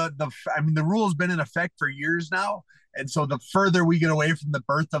 Now the rule has been in effect for years now, and so the further we get away from the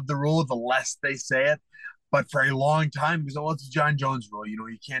birth of the rule, the less they say it. But for a long time, because it's the Jon Jones rule, you know,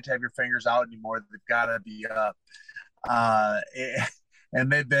 you can't have your fingers out anymore; they've got to be up. And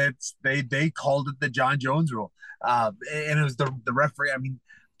they called it the Jon Jones rule, and it was the referee. I mean,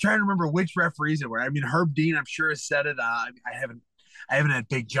 I'm trying to remember which referees it were. I mean, Herb Dean, I'm sure, has said it. I haven't had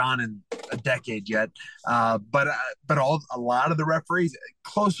Big John in a decade yet, but a lot of the referees,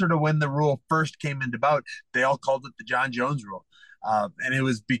 closer to when the rule first came into bout, they all called it the Jon Jones rule, and it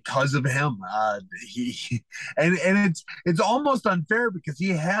was because of him. It's almost unfair because he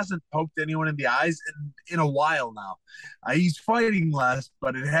hasn't poked anyone in the eyes in a while now. He's fighting less,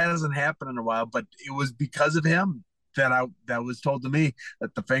 but it hasn't happened in a while. But it was because of him that was told to me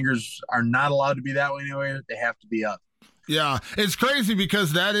that the fingers are not allowed to be that way anyway. They have to be up. Yeah, it's crazy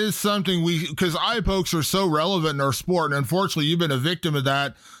because that is something because eye pokes are so relevant in our sport. And unfortunately, you've been a victim of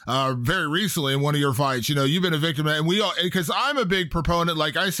that very recently in one of your fights. You've been a victim of that. And because I'm a big proponent,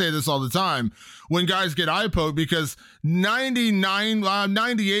 like I say this all the time, when guys get eye poked, because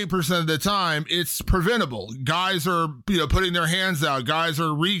 98% of the time it's preventable. Guys are, putting their hands out, guys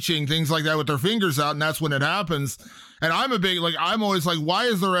are reaching, things like that with their fingers out. And that's when it happens. And I'm always like, why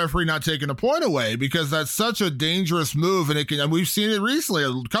is the referee not taking a point away? Because that's such a dangerous move. And we've seen it recently.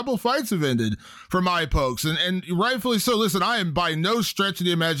 A couple fights have ended from eye pokes and rightfully so. Listen, I am by no stretch of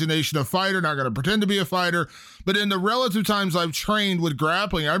the imagination a fighter, not going to pretend to be a fighter, but in the relative times I've trained with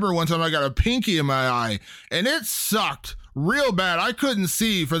grappling, I remember one time I got a pinky in my eye and it sucked real bad. I couldn't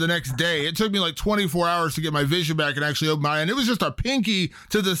see for the next day. It took me like 24 hours to get my vision back and actually open my eye. And it was just a pinky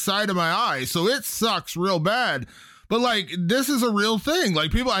to the side of my eye. So it sucks real bad. But this is a real thing. I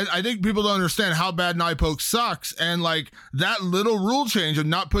think people don't understand how bad an eye poke sucks. And that little rule change of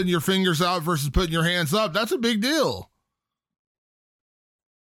not putting your fingers out versus putting your hands up, that's a big deal.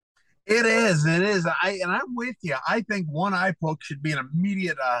 It is. I'm with you. I think one eye poke should be an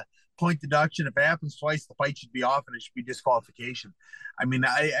immediate point deduction. If it happens twice, the fight should be off and it should be disqualification. I mean,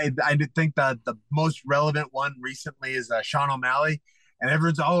 I think that the most relevant one recently is Sean O'Malley. And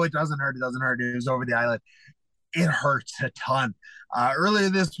everyone's, it doesn't hurt. It was over the eyelid. It hurts a ton. Earlier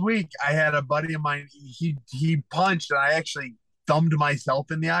this week, I had a buddy of mine. He punched, and I actually thumbed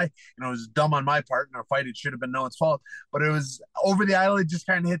myself in the eye. It was dumb on my part. In a fight, it should have been no one's fault. But it was over the eyelid, just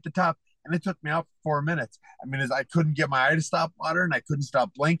kind of hit the top, and it took me out for 4 minutes. I mean, I couldn't get my eye to stop watering. I couldn't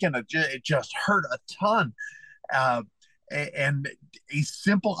stop blinking. It just hurt a ton. And a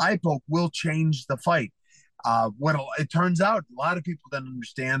simple eye poke will change the fight. What it turns out, a lot of people didn't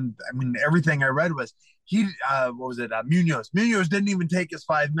understand. I mean, everything I read was Munoz. Munoz didn't even take his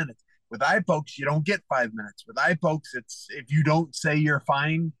 5 minutes. With eye pokes, you don't get 5 minutes. With eye pokes, it's if you don't say you're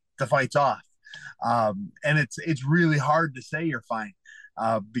fine, the fight's off. And it's really hard to say you're fine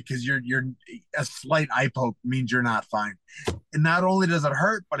because you're a slight eye poke means you're not fine. And not only does it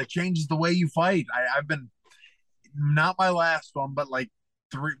hurt, but it changes the way you fight. I've been, not my last one, but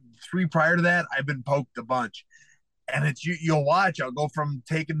three prior to that, I've been poked a bunch. And it's you'll watch. I'll go from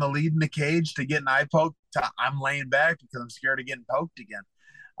taking the lead in the cage to getting eye poked to I'm laying back because I'm scared of getting poked again.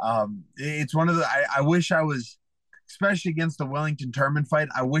 It's one of the. I wish I was, especially against the Wellington Turman fight.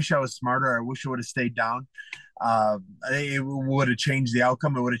 I wish I was smarter. I wish I would have stayed down. It would have changed the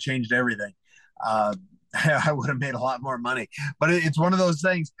outcome. It would have changed everything. I would have made a lot more money. But it's one of those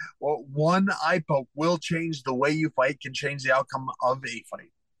things. One eye poke will change the way you fight. Can change the outcome of a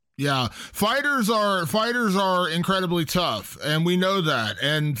fight. Yeah, fighters are incredibly tough, and we know that.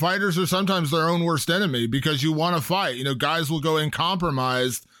 And fighters are sometimes their own worst enemy because you want to fight. Guys will go in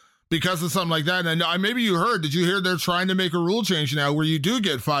compromised because of something like that. And maybe did you hear they're trying to make a rule change now where you do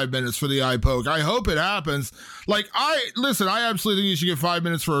get 5 minutes for the eye poke? I hope it happens. I absolutely think you should get 5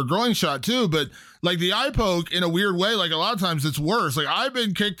 minutes for a groin shot too, but the eye poke in a weird way, a lot of times it's worse. I've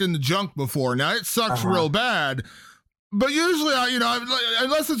been kicked in the junk before. Now it sucks real bad. But usually,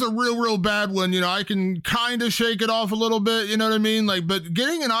 unless it's a real bad one, I can kind of shake it off a little bit, you know what I mean? But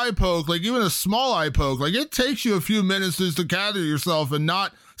getting an eye poke, even a small eye poke, it takes you a few minutes just to gather yourself and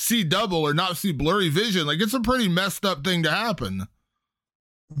not see double or not see blurry vision. It's a pretty messed up thing to happen.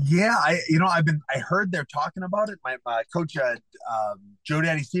 Yeah, I heard they're talking about it. My coach, Joe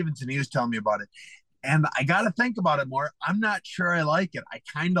Daddy Stevenson, he was telling me about it. And I got to think about it more. I'm not sure I like it. I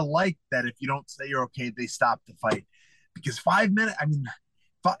kind of like that if you don't say you're okay, they stop the fight. Because 5 minutes,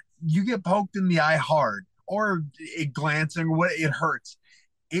 you get poked in the eye hard or glancing or what, it hurts.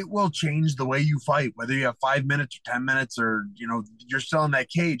 It will change the way you fight, whether you have 5 minutes or 10 minutes or, you're still in that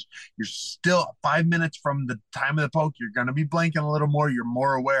cage. You're still 5 minutes from the time of the poke. You're going to be blinking a little more. You're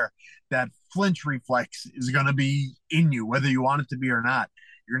more aware. That flinch reflex is going to be in you, whether you want it to be or not.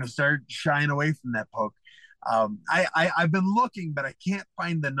 You're going to start shying away from that poke. I've been looking, but I can't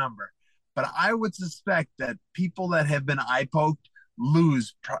find the number. But I would suspect that people that have been eye poked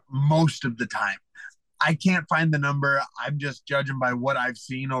lose most of the time. I can't find the number. I'm just judging by what I've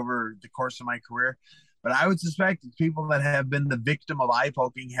seen over the course of my career. But I would suspect that people that have been the victim of eye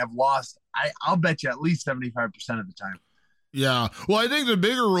poking have lost, I'll bet you at least 75% of the time. Yeah. Well, I think the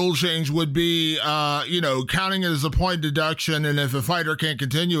bigger rule change would be, counting it as a point deduction. And if a fighter can't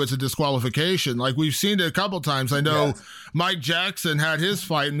continue, it's a disqualification. We've seen it a couple times. I know Mike Jackson had his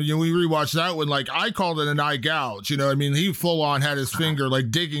fight and we rewatched that one. I called it an eye gouge. He full on had his finger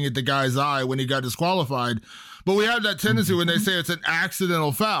digging at the guy's eye when he got disqualified. But we have that tendency when they say it's an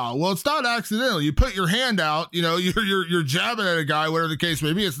accidental foul. Well, it's not accidental. You put your hand out, you're jabbing at a guy, whatever the case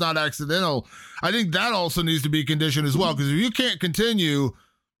may be. It's not accidental. I think that also needs to be conditioned as well, because if you can't continue,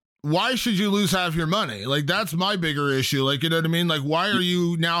 why should you lose half your money? Like, that's my bigger issue. Like, you know what I mean? Like, why do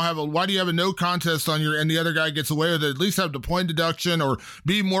you have a no contest on your, and the other guy gets away with it? At least have the point deduction, or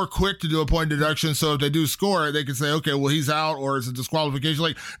be more quick to do a point deduction. So if they do score it, they can say, okay, well, he's out, or it's a disqualification.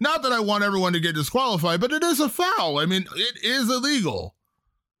 Like, not that I want everyone to get disqualified, but it is a foul. I mean, it is illegal.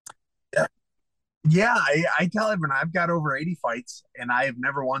 Yeah. I tell everyone I've got over 80 fights and I have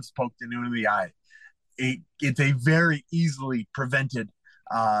never once poked anyone in the eye. It's a very easily prevented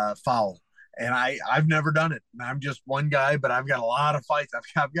foul, and I've never done it. I'm just one guy, but I've got a lot of fights.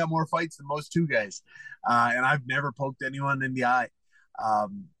 I've got more fights than most two guys, and I've never poked anyone in the eye.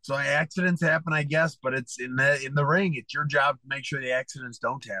 So accidents happen, I guess, but it's in the ring. It's your job to make sure the accidents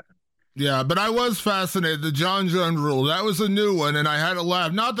don't happen. Yeah, but I was fascinated. The Jon Jones rule, that was a new one, and I had to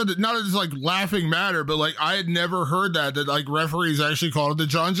laugh. Not that it's like laughing matter, but like I had never heard that like referees actually called it the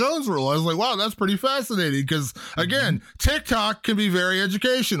Jon Jones rule. I was like, wow, that's pretty fascinating, because again, TikTok can be very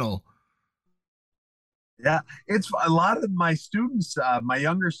educational. Yeah, it's a lot of my students, my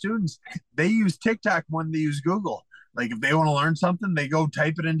younger students, they use TikTok more than they use Google. Like if they want to learn something, they go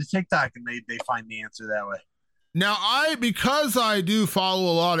type it into TikTok and they find the answer that way. Now, because I do follow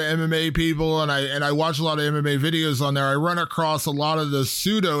a lot of MMA people and I watch a lot of MMA videos on there, I run across a lot of the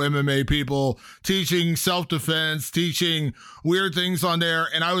pseudo MMA people teaching self-defense, teaching weird things on there.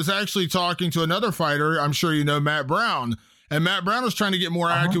 And I was actually talking to another fighter, I'm sure you know, Matt Brown. And Matt Brown was trying to get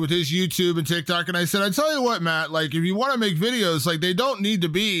more active with his YouTube and TikTok. And I said, I tell you what, Matt, like if you want to make videos, like they don't need to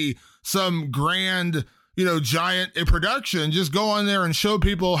be some grand, giant production. Just go on there and show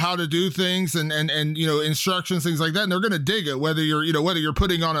people how to do things and instructions, things like that. And they're going to dig it, whether you're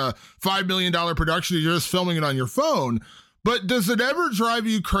putting on a $5 million production or you're just filming it on your phone. But does it ever drive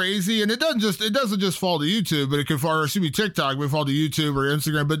you crazy? And it doesn't just fall to YouTube, but it could fall, TikTok, but fall to YouTube or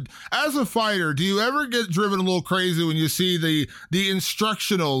Instagram. But as a fighter, do you ever get driven a little crazy when you see the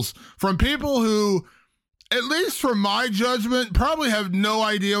instructionals from people who, at least from my judgment, probably have no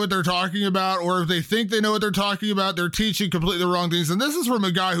idea what they're talking about, or if they think they know what they're talking about, they're teaching completely the wrong things. And this is from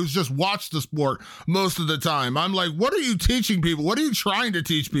a guy who's just watched the sport most of the time. I'm like, what are you teaching people? What are you trying to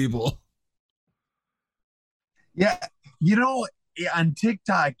teach people? Yeah, on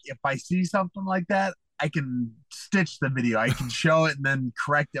TikTok, if I see something like that, I can stitch the video. I can show it and then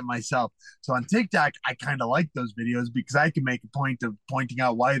correct it myself. So on TikTok, I kind of like those videos because I can make a point of pointing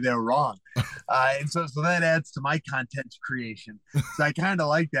out why they're wrong. And so that adds to my content creation. So I kind of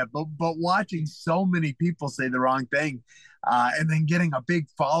like that. But watching so many people say the wrong thing and then getting a big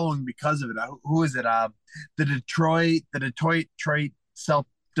following because of it. Who is it? The Detroit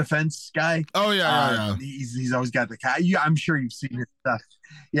self-defense guy. Oh, yeah. He's always got the cat. I'm sure you've seen his stuff.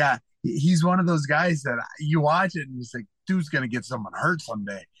 Yeah. He's one of those guys that you watch it and it's like, dude's going to get someone hurt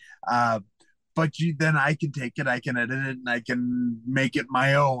someday. But then I can take it, I can edit it, and I can make it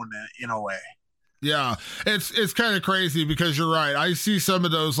my own in a way. Yeah, it's kind of crazy because you're right. I see some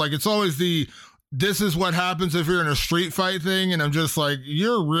of those, like it's always this is what happens if you're in a street fight thing. And I'm just like,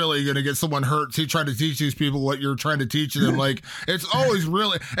 you're really going to get someone hurt trying to teach these people what you're trying to teach them. Like, it's always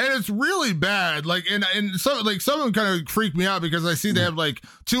really, and it's really bad. Like, and some of them kind of freak me out because I see they have like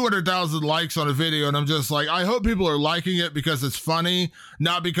 200,000 likes on a video. And I'm just like, I hope people are liking it because it's funny,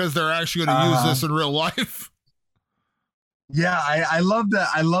 not because they're actually going to use this in real life. Yeah, I love that.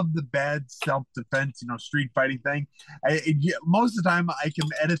 I love the bad self-defense, street fighting thing. Most of the time, I can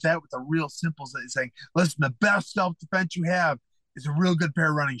edit that with a real simple saying, listen, the best self-defense you have is a real good pair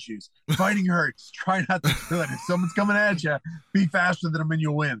of running shoes. Fighting hurts. Try not to do it. If someone's coming at you, be faster than them and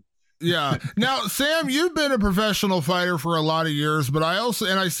you'll win. Yeah. Now, Sam, you've been a professional fighter for a lot of years, but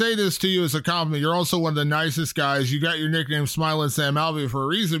I say this to you as a compliment, you're also one of the nicest guys. You got your nickname Smiling Sam Alvey for a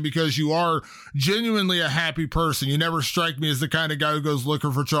reason, because you are genuinely a happy person. You never strike me as the kind of guy who goes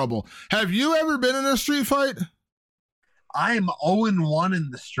looking for trouble. Have you ever been in a street fight? I am 0-1 in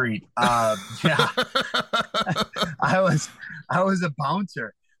the street. Yeah. I was a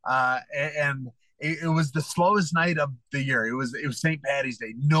bouncer. And it was the slowest night of the year. It was St. Paddy's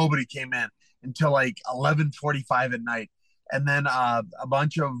Day. Nobody came in until like 11:45 at night. And then a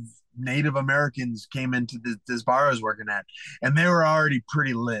bunch of Native Americans came into this bar I was working at, and they were already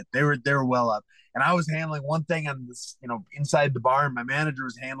pretty lit. They were well up. And I was handling one thing on this, inside the bar, and my manager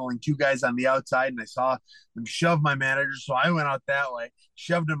was handling two guys on the outside, and I saw them shove my manager. So I went out that way,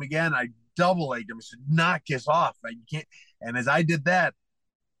 shoved him again. I double legged him. I said, knock this off. You can't. And as I did that,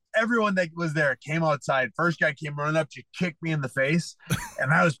 everyone that was there came outside. First guy came running up to kick me in the face, and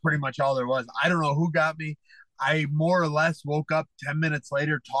that was pretty much all there was. I don't know who got me. I more or less woke up 10 minutes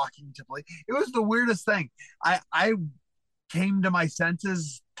later talking to police. It was the weirdest thing. I came to my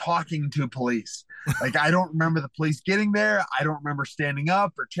senses talking to police. Like, I don't remember the police getting there. I don't remember standing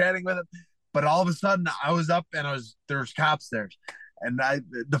up or chatting with them. But all of a sudden, I was up and there's cops there. And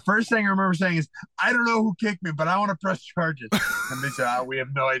the first thing I remember saying is, I don't know who kicked me, but I want to press charges. And they said, we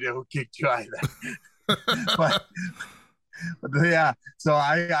have no idea who kicked you either. but yeah, so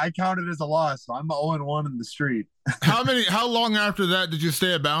I counted as a loss. So I'm 0-1 in the street. How long after that did you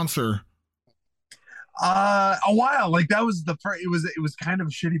stay a bouncer? A while. Like, that was the first. It was kind of a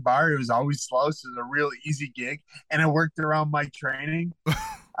shitty bar. It was always slow, so it was a real easy gig, and it worked around my training.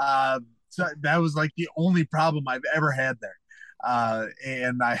 So that was like the only problem I've ever had there.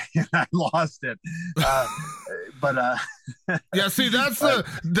 And I lost it. Yeah, see, that's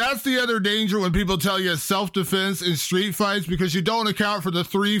the other danger when people tell you self-defense in street fights, because you don't account for the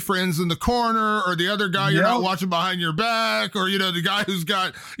 3 friends in the corner, or the other guy you're not watching behind your back, or, the guy who's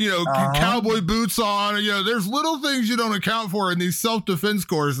got, cowboy boots on. There's little things you don't account for in these self-defense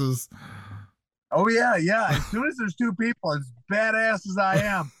courses. Oh yeah. As soon as there's 2 people, as badass as I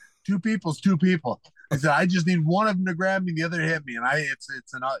am, 2 people's 2 people. I said, I just need one of them to grab me, the other to hit me, and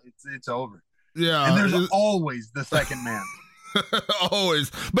it's over. Yeah, and there's always the second man.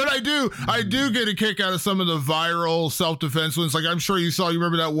 Always. But I do get a kick out of some of the viral self-defense ones. Like, I'm sure you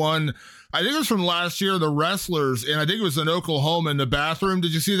remember that one, I think it was from last year, the wrestlers, and I think it was in Oklahoma in the bathroom.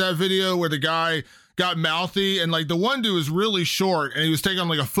 Did you see that video where the guy got mouthy, and like the one dude was really short, and he was taking on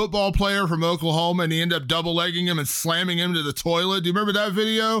like a football player from Oklahoma, and he ended up double legging him and slamming him to the toilet? Do you remember that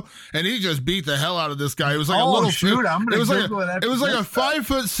video? And he just beat the hell out of this guy. It was like a little shoot. It was like a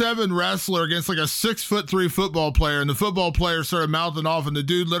 5'7" wrestler against like a 6'3" football player, and the football player started mouthing off, and the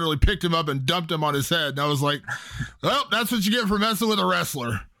dude literally picked him up and dumped him on his head. And I was like, well, that's what you get for messing with a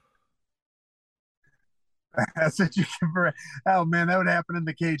wrestler. That's what you can. Oh man, that would happen in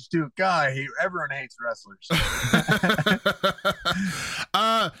the cage too. God, everyone hates wrestlers.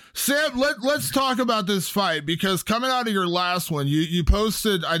 Sam, let's talk about this fight, because coming out of your last one, you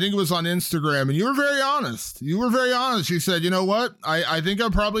posted, I think it was on Instagram, and you were very honest. You said, you know what, I think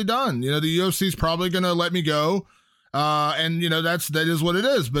I'm probably done. The UFC's probably going to let me go. And that is what it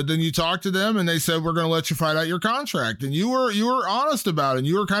is. But then you talked to them and they said, we're going to let you fight out your contract. And you were honest about it, and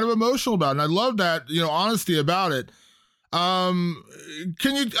you were kind of emotional about it. And I love that, honesty about it. I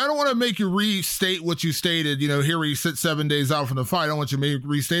don't want to make you restate what you stated, here where you sit 7 days out from the fight. I don't want you to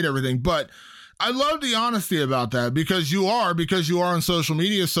restate everything, but I love the honesty about that, because you are on social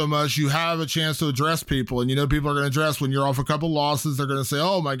media so much, you have a chance to address people, and people are going to address when you're off a couple losses. They're going to say,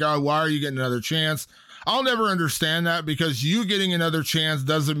 oh my God, why are you getting another chance? I'll never understand that, because you getting another chance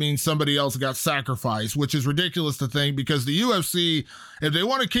doesn't mean somebody else got sacrificed, which is ridiculous to think, because the UFC, if they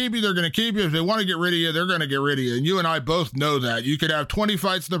want to keep you, they're going to keep you. If they want to get rid of you, they're going to get rid of you. And you and I both know that. You could have 20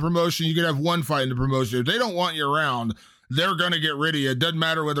 fights in the promotion. You could have 1 fight in the promotion. If they don't want you around, they're going to get rid of you. It doesn't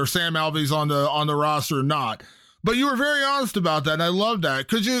matter whether Sam Alvey's on the roster or not. But you were very honest about that, and I love that.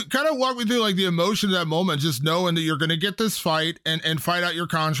 Could you kind of walk me through like the emotion of that moment, just knowing that you're going to get this fight and fight out your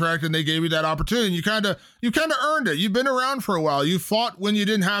contract, and they gave you that opportunity, and you kind of earned it. You've been around for a while. You fought when you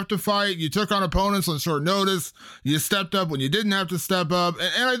didn't have to fight. You took on opponents on short notice. You stepped up when you didn't have to step up,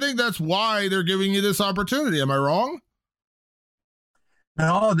 and I think that's why they're giving you this opportunity. Am I wrong?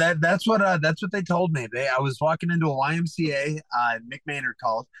 No, that's what they told me. I was walking into a YMCA. Mick Maynard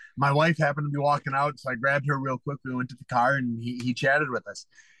called. My wife happened to be walking out, so I grabbed her real quick. We went to the car, and he chatted with us.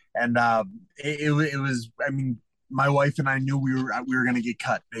 And it was. I mean, my wife and I knew we were going to get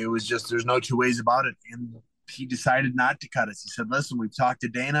cut. It was just, there's no 2 ways about it. And he decided not to cut us. He said, "Listen, we've talked to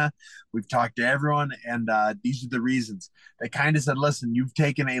Dana, we've talked to everyone, and these are the reasons." They kind of said, "Listen, you've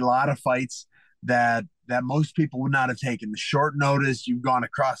taken a lot of fights that most people would not have taken. The short notice, you've gone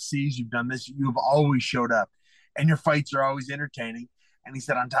across seas, you've done this, you've always showed up, and your fights are always entertaining." And he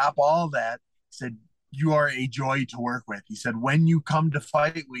said, on top of all that, he said, "You are a joy to work with." He said, "When you come to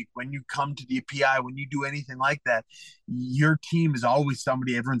fight week, when you come to the PI, when you do anything like that, your team is always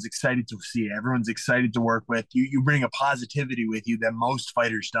somebody everyone's excited to see. Everyone's excited to work with. You bring a positivity with you that most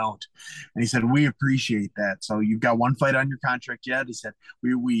fighters don't." And he said, "We appreciate that. So you've got 1 fight on your contract yet." He said,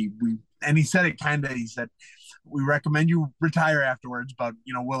 we and he said it kind of, he said, "We recommend you retire afterwards, but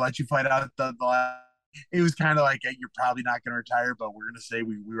we'll let you fight out the last." It was kind of like, "You're probably not going to retire, but we're going to say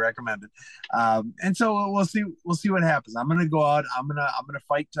we recommend it." And so we'll see what happens. I'm going to go out. I'm going to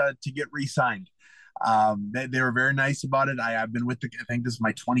fight to get re-signed. They were very nice about it. I've been with I think this is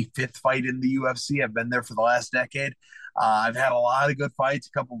my 25th fight in the UFC. I've been there for the last decade. I've had a lot of good fights,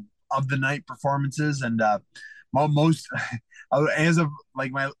 a couple of the night performances, and most as of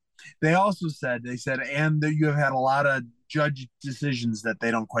like they also said, and that you have had a lot of judge decisions that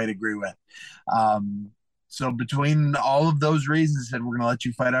they don't quite agree with. So between all of those reasons, said, we're going to let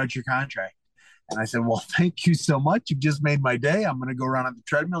you fight out your contract. And I said, well, thank you so much. You've just made my day. I'm going to go run on the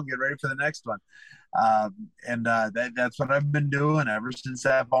treadmill and get ready for the next one. That's what I've been doing ever since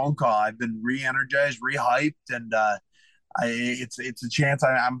that phone call. I've been re-energized, re-hyped, and it's a chance.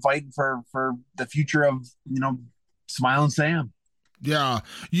 I'm fighting for the future of, Smiling Sam. Yeah.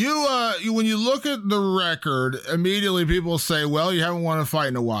 You when you look at the record, immediately people say, well, you haven't won a fight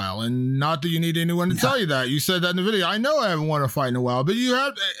in a while. And not that you need anyone to tell you that. You said that in the video. I know I haven't won a fight in a while, but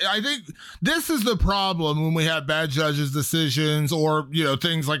I think this is the problem when we have bad judges' decisions or,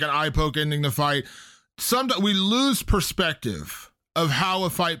 things like an eye poke ending the fight. Sometimes we lose perspective of how a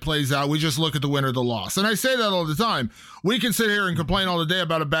fight plays out. We just look at the win or the loss. And I say that all the time. We can sit here and complain all the day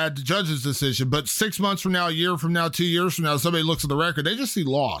about a bad judge's decision, but 6 months from now, a year from now, 2 years from now, somebody looks at the record, they just see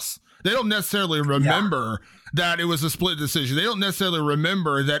loss. They don't necessarily remember that it was a split decision. They don't necessarily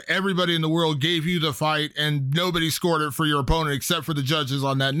remember that everybody in the world gave you the fight and nobody scored it for your opponent except for the judges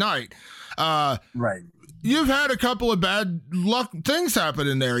on that night. Right. You've had a couple of bad luck things happen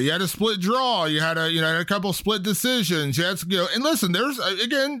in there. You had a split draw. You had a couple split decisions. You had, and listen, there's,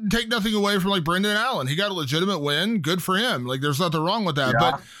 again, take nothing away from like Brendan Allen. He got a legitimate win. Good for him. Like there's nothing wrong with that.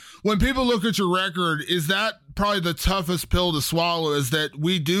 Yeah. But when people look at your record, is that probably the toughest pill to swallow, is that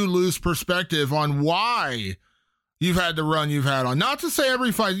we do lose perspective on why you've had the run you've had on. Not to say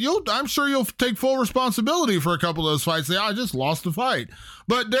every fight, I'm sure you'll take full responsibility for a couple of those fights. Say, I just lost the fight.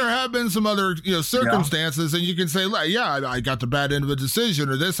 But there have been some other circumstances, and you can say, I got the bad end of a decision,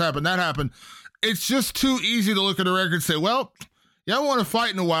 or this happened, that happened. It's just too easy to look at a record and say, well, I haven't won a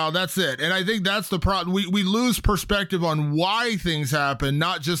fight in a while, that's it. And I think that's the problem. We lose perspective on why things happen,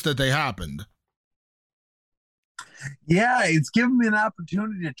 not just that they happened. Yeah, it's given me an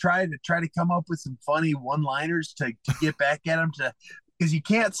opportunity to try to come up with some funny one-liners to get back at them, because you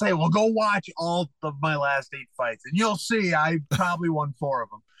can't say, well, go watch all of my last 8 fights and you'll see I probably won 4 of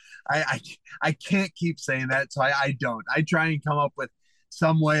them. I can't keep saying that, so I don't. I try and come up with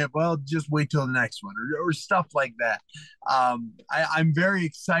some way of, well, just wait till the next one or stuff like that. I'm very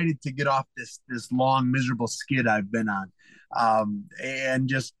excited to get off this long, miserable skid I've been on, and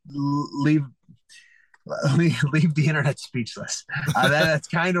just leave the internet speechless. That's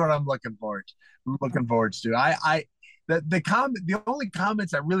kind of what I'm looking forward to. The only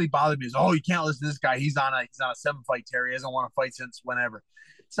comments that really bothered me is, oh, you can't listen to this guy. He's on a 7-fight tear. He hasn't won a fight since whenever.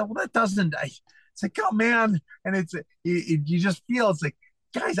 So, well, that doesn't. It's like, oh man, and you just feel it's like,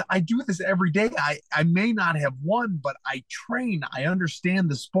 guys, I do this every day. I may not have won, but I train. I understand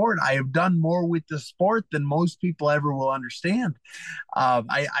the sport. I have done more with the sport than most people ever will understand.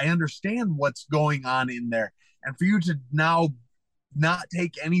 I understand what's going on in there. And for you to now not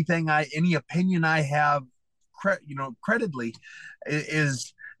take any opinion I have, credibly,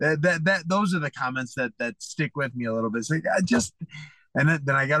 is that those are the comments that stick with me a little bit. It's like, and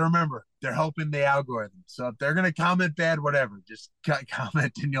then I got to remember, they're helping the algorithm. So if they're going to comment bad, whatever, just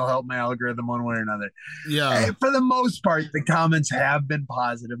comment and you'll help my algorithm one way or another. Yeah. And for the most part, the comments have been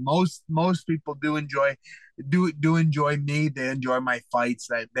positive. Most people do enjoy me. They enjoy my fights.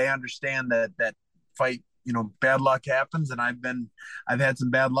 That they understand that fight, bad luck happens, and I've had some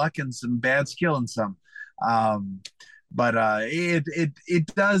bad luck and some bad skill in some. But it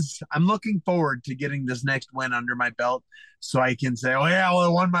does. I'm looking forward to getting this next win under my belt, so I can say, oh yeah, well, I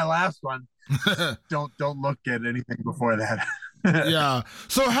won my last one. Don't look at anything before that. Yeah.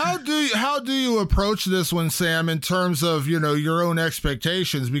 So how do you approach this one, Sam, in terms of, your own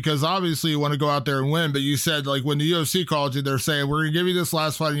expectations? Because obviously you want to go out there and win, but you said, like, when the UFC called you, they're saying, we're going to give you this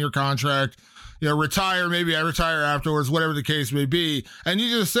last fight in your contract. Retire, maybe I retire afterwards, whatever the case may be. And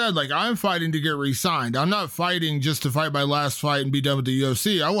you just said, like, I'm fighting to get re-signed. I'm not fighting just to fight my last fight and be done with the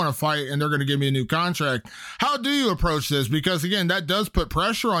UFC. I want to fight, and they're going to give me a new contract. How do you approach this? Because, again, that does put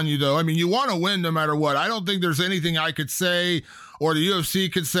pressure on you, though. I mean, you want to win no matter what. I don't think there's anything I could say or the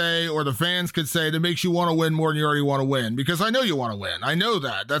UFC could say or the fans could say that makes you want to win more than you already want to win, because I know you want to win. I know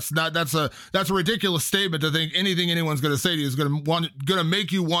that. That's a ridiculous statement to think anything anyone's going to say to you is going to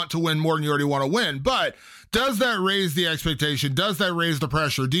make you want to win more than you already want to win. But does that raise the expectation? Does that raise the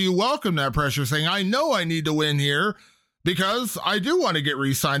pressure? Do you welcome that pressure, saying, I know I need to win here because I do want to get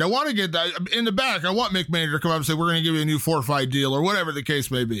re-signed. I want to get that in the back. I want Mick Maynard to come up and say, we're going to give you a new 4-fight deal or whatever the case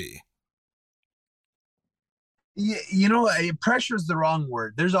may be. Pressure is the wrong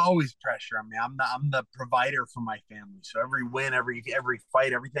word. There's always pressure on me. I'm the provider for my family. So every win, every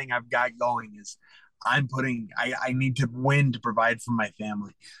fight, everything I've got going is I need to win to provide for my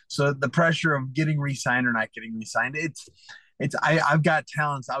family. So the pressure of getting re-signed or not getting re-signed, I've got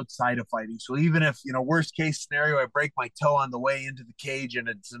talents outside of fighting. So even if, worst case scenario, I break my toe on the way into the cage and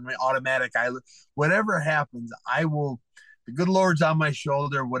it's an automatic, whatever happens, the good Lord's on my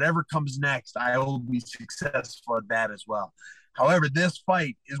shoulder. Whatever comes next, I will be successful at that as well. However, this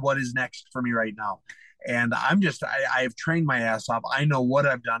fight is what is next for me right now. And I have trained my ass off. I know what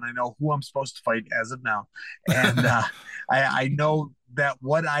I've done. I know who I'm supposed to fight as of now. And I know that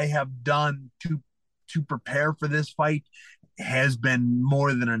what I have done to prepare for this fight has been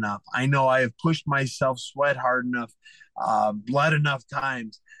more than enough. I know I have pushed myself, sweat hard enough, bled enough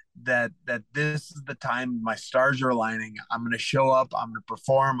times that this is the time my stars are aligning. I'm going to show up. I'm going to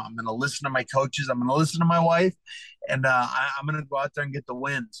perform. I'm going to listen to my coaches. I'm going to listen to my wife, and I'm going to go out there and get the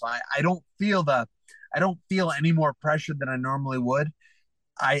win. So I don't feel any more pressure than I normally would.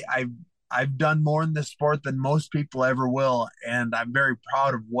 I've done more in this sport than most people ever will, and I'm very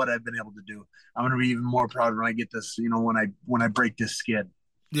proud of what I've been able to do. I'm going to be even more proud when I get this, when I break this skid.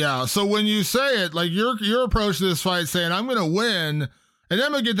 Yeah. So when you say it, like your approach to this fight, saying I'm going to win, and then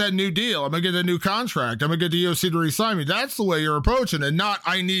I'm going to get that new deal. I'm going to get that new contract. I'm going to get the UFC to re-sign me. That's the way you're approaching it. Not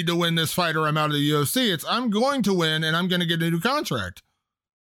I need to win this fight or I'm out of the UFC. It's I'm going to win and I'm going to get a new contract.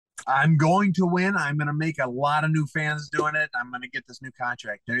 I'm going to win. I'm going to make a lot of new fans doing it. I'm going to get this new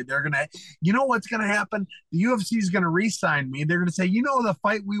contract. They're going to, what's going to happen? The UFC is going to re-sign me. They're going to say, the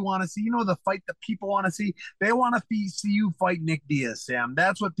fight we want to see, the fight that people want to see. They want to see you fight Nick Diaz, Sam.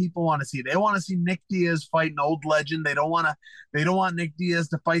 That's what people want to see. They want to see Nick Diaz fight an old legend. They don't want Nick Diaz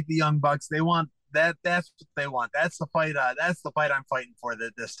to fight the Young Bucks. They want that. That's what they want. That's the fight. That's the fight I'm fighting for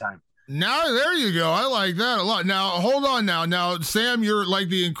this time. Now, there you go. I like that a lot. Now, hold on now. Now, Sam, you're like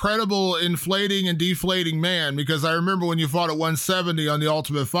the incredible inflating and deflating man, because I remember when you fought at 170 on The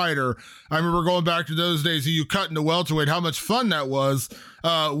Ultimate Fighter, I remember going back to those days of you cutting to welterweight, how much fun that was.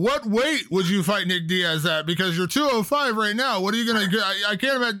 What weight would you fight Nick Diaz at? Because you're 205 right now. What are you going to I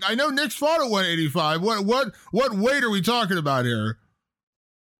can't imagine. I know Nick's fought at 185. What weight are we talking about here?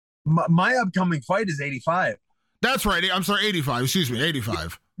 My upcoming fight is 85. That's right. I'm sorry, 85. Excuse me,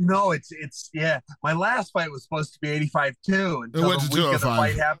 85. No, it's my last fight was supposed to be 85 too until the week of the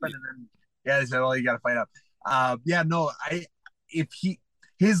fight happened, and then they said, "Well, you got to fight up."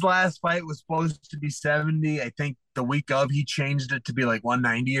 His last fight was supposed to be 70. I think the week of he changed it to be like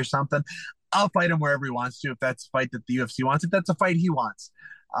 190 or something. I'll fight him wherever he wants to if that's a fight that the UFC wants. If that's a fight he wants,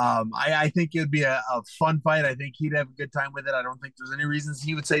 I think it would be a fun fight. I think he'd have a good time with it. I don't think there's any reasons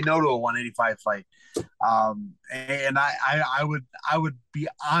he would say no to a 185 fight. And I would be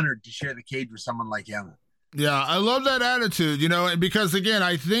honored to share the cage with someone like him. Yeah, I love that attitude, because again,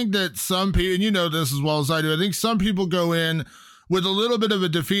 I think that some people, and you know this as well as I do, I think some people go in with a little bit of a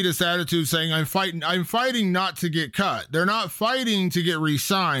defeatist attitude saying, I'm fighting not to get cut. They're not fighting to get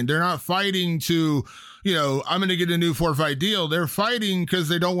re-signed. They're not fighting to, I'm going to get a new 4-fight deal. They're fighting because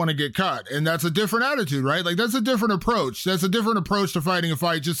they don't want to get cut. And that's a different attitude, right? Like that's a different approach. That's a different approach to fighting a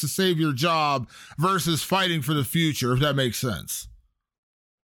fight just to save your job versus fighting for the future, if that makes sense.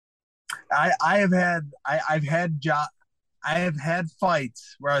 I have had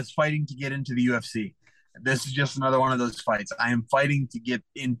fights where I was fighting to get into the UFC. This is just another one of those fights. I am fighting to get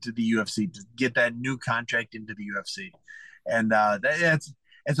into the UFC, to get that new contract into the UFC. And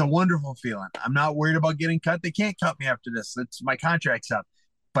it's a wonderful feeling. I'm not worried about getting cut. They can't cut me after this. My contract's up.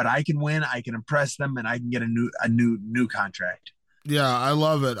 But I can win, I can impress them, and I can get a new contract. Yeah, I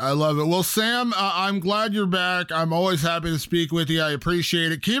love it. I love it. Well, Sam, I'm glad you're back. I'm always happy to speak with you. I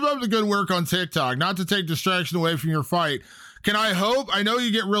appreciate it. Keep up the good work on TikTok, not to take distraction away from your fight. Can I hope? I know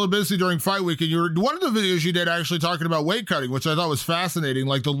you get really busy during fight week, and one of the videos you did actually talking about weight cutting, which I thought was fascinating,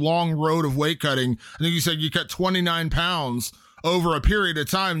 like the long road of weight cutting. I think you said you cut 29 pounds over a period of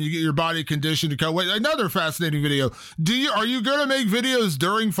time, and you get your body conditioned to cut weight. Another fascinating video. Are you going to make videos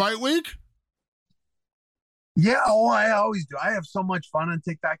during fight week? Yeah, I always do. I have so much fun on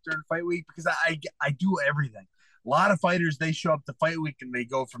TikTok during fight week because I do everything. A lot of fighters, they show up to fight week and they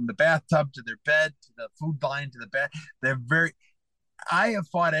go from the bathtub to their bed to the food line to the bed. I have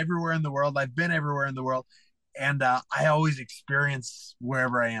fought everywhere in the world. I've been everywhere in the world, and I always experience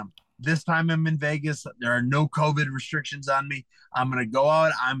wherever I am. This time I'm in Vegas. There are no COVID restrictions on me. I'm going to go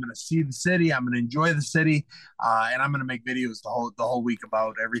out. I'm going to see the city. I'm going to enjoy the city, and I'm going to make videos the whole week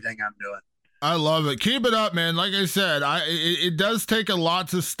about everything I'm doing. I love it. Keep it up, man. Like I said, it does take a lot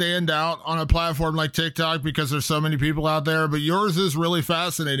to stand out on a platform like TikTok because there's so many people out there, but yours is really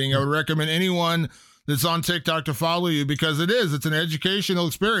fascinating. I would recommend anyone that's on TikTok to follow you because it's an educational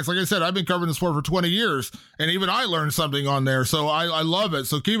experience. Like I said, I've been covering the sport for 20 years and even I learned something on there. So I love it.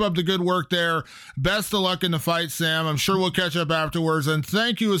 So keep up the good work there. Best of luck in the fight, Sam. I'm sure we'll catch up afterwards. And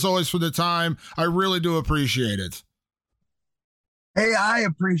thank you as always for the time. I really do appreciate it. Hey, I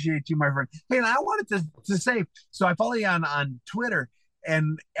appreciate you, my friend. Hey, and I wanted to say, so I follow you on Twitter,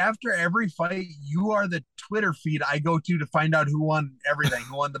 and after every fight, you are the Twitter feed I go to find out who won everything,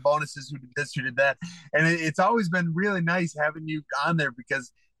 who won the bonuses, who did this, who did that. And it's always been really nice having you on there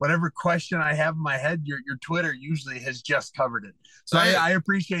because whatever question I have in my head, your Twitter usually has just covered it. So I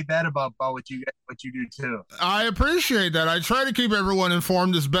appreciate that about what you do too. I appreciate that. I try to keep everyone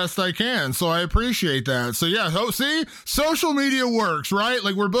informed as best I can. So I appreciate that. So yeah, see, social media works, right?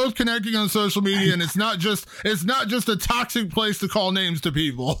 Like we're both connecting on social media, and it's not just a toxic place to call names to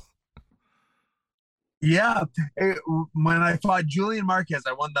people. Yeah. When I fought Julian Marquez,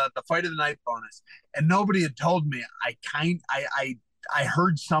 I won the fight of the night bonus, and nobody had told me. I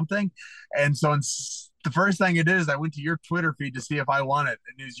heard something, and so the first thing I did is I went to your Twitter feed to see if I won it,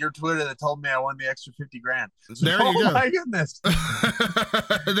 and it was your Twitter that told me I won the extra $50,000. There you go. Oh my goodness.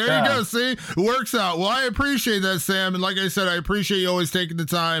 There you go. See, works out. Well, I appreciate that, Sam. And like I said, I appreciate you always taking the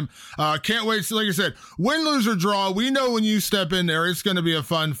time. Can't wait. So like I said, win, lose, or draw, we know when you step in there, it's going to be a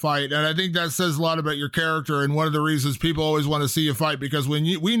fun fight. And I think that says a lot about your character. And one of the reasons people always want to see you fight, because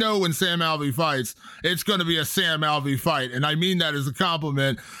we know when Sam Alvey fights, it's going to be a Sam Alvey fight. And I mean that as a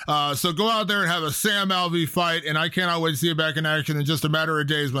compliment. So go out there and have a Sam Alvey fight. And I cannot wait to see you back in action in just a matter of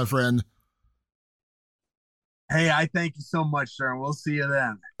days, my friend. Hey, I thank you so much, sir, and we'll see you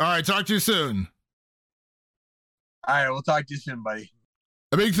then. All right, talk to you soon. All right, we'll talk to you soon, buddy.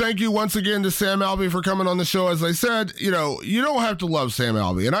 A big thank you once again to Sam Alvey for coming on the show. As I said, you don't have to love Sam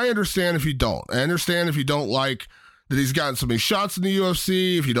Alvey, and I understand if you don't. I understand if you don't like that he's gotten so many shots in the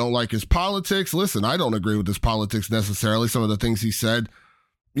UFC, if you don't like his politics. Listen, I don't agree with his politics necessarily. Some of the things he said,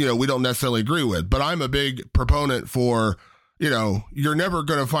 we don't necessarily agree with, but I'm a big proponent for, you're never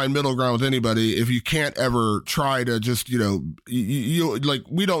going to find middle ground with anybody if you can't ever try to just,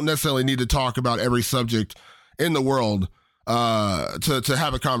 we don't necessarily need to talk about every subject in the world to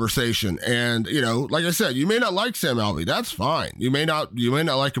have a conversation. And, like I said, you may not like Sam Alvey. That's fine. You may not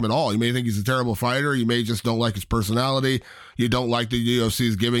like him at all. You may think he's a terrible fighter. You may just don't like his personality. You don't like the UFC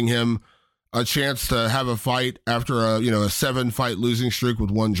is giving him a chance to have a fight after a 7-fight losing streak with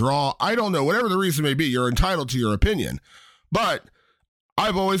 1 draw. I don't know. Whatever the reason may be, you're entitled to your opinion. But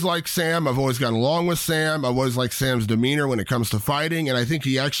I've always liked Sam. I've always gotten along with Sam. I've always liked Sam's demeanor when it comes to fighting. And I think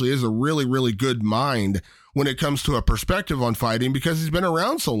he actually is a really, really good mind when it comes to a perspective on fighting because he's been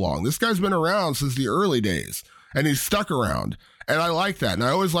around so long. This guy's been around since the early days and he's stuck around. And I like that. And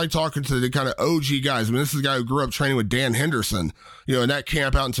I always like talking to the kind of OG guys. I mean, this is a guy who grew up training with Dan Henderson, in that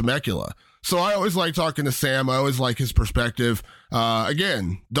camp out in Temecula. So I always like talking to Sam. I always like his perspective.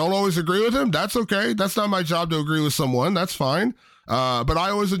 Again, don't always agree with him. That's okay. That's not my job to agree with someone. That's fine. But I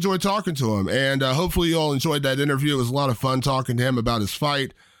always enjoy talking to him. And hopefully you all enjoyed that interview. It was a lot of fun talking to him about his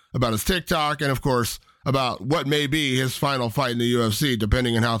fight, about his TikTok, and of course, about what may be his final fight in the UFC,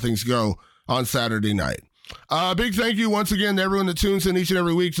 depending on how things go on Saturday night. Big thank you once again to everyone that tunes in each and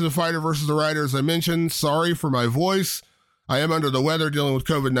every week to The Fighter versus the Writer. As I mentioned, sorry for my voice. I am under the weather dealing with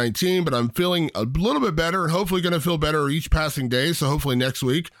COVID-19, but I'm feeling a little bit better and hopefully going to feel better each passing day. So hopefully next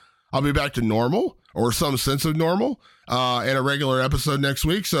week I'll be back to normal or some sense of normal and a regular episode next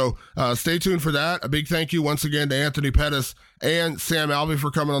week. So stay tuned for that. A big thank you once again to Anthony Pettis and Sam Alvey for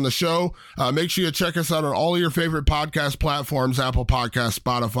coming on the show. Make sure you check us out on all of your favorite podcast platforms, Apple Podcasts,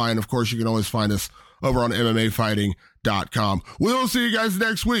 Spotify, and of course you can always find us over on MMAfighting.com. We will see you guys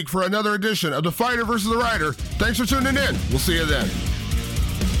next week for another edition of The Fighter versus the Writer. Thanks for tuning in. We'll see you then.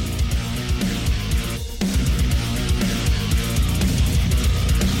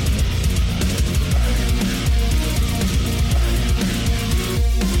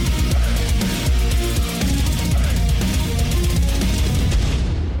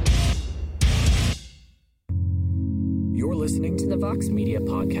 You're listening to the Vox Media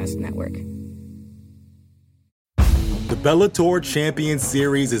Podcast Network. The Bellator Champion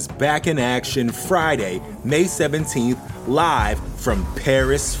Series is back in action Friday, May 17th, live from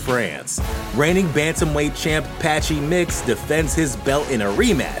Paris, France. Reigning bantamweight champ Patchy Mix defends his belt in a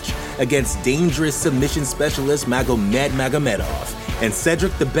rematch against dangerous submission specialist Magomed Magomedov. And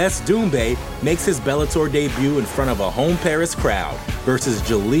Cedric the Best Doumbé makes his Bellator debut in front of a home Paris crowd versus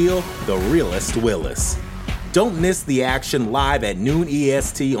Jaleel the Realist Willis. Don't miss the action live at noon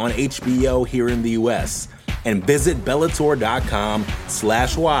EST on HBO here in the US. And visit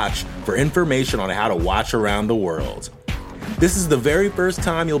Bellator.com/watch for information on how to watch around the world. This is the very first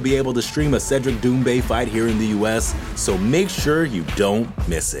time you'll be able to stream a Cedric Doumbé fight here in the US, so make sure you don't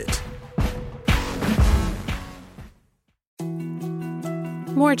miss it.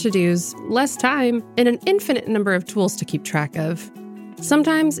 More to-dos, less time, and an infinite number of tools to keep track of.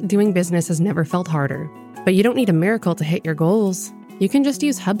 Sometimes doing business has never felt harder, but you don't need a miracle to hit your goals. you can just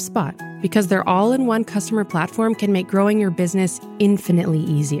use HubSpot, because their all-in-one customer platform can make growing your business infinitely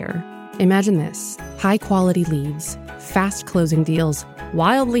easier. Imagine this: high-quality leads, fast closing deals,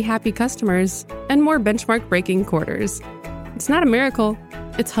 wildly happy customers, and more benchmark-breaking quarters. It's not a miracle,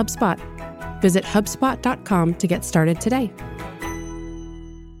 it's HubSpot. Visit HubSpot.com to get started today.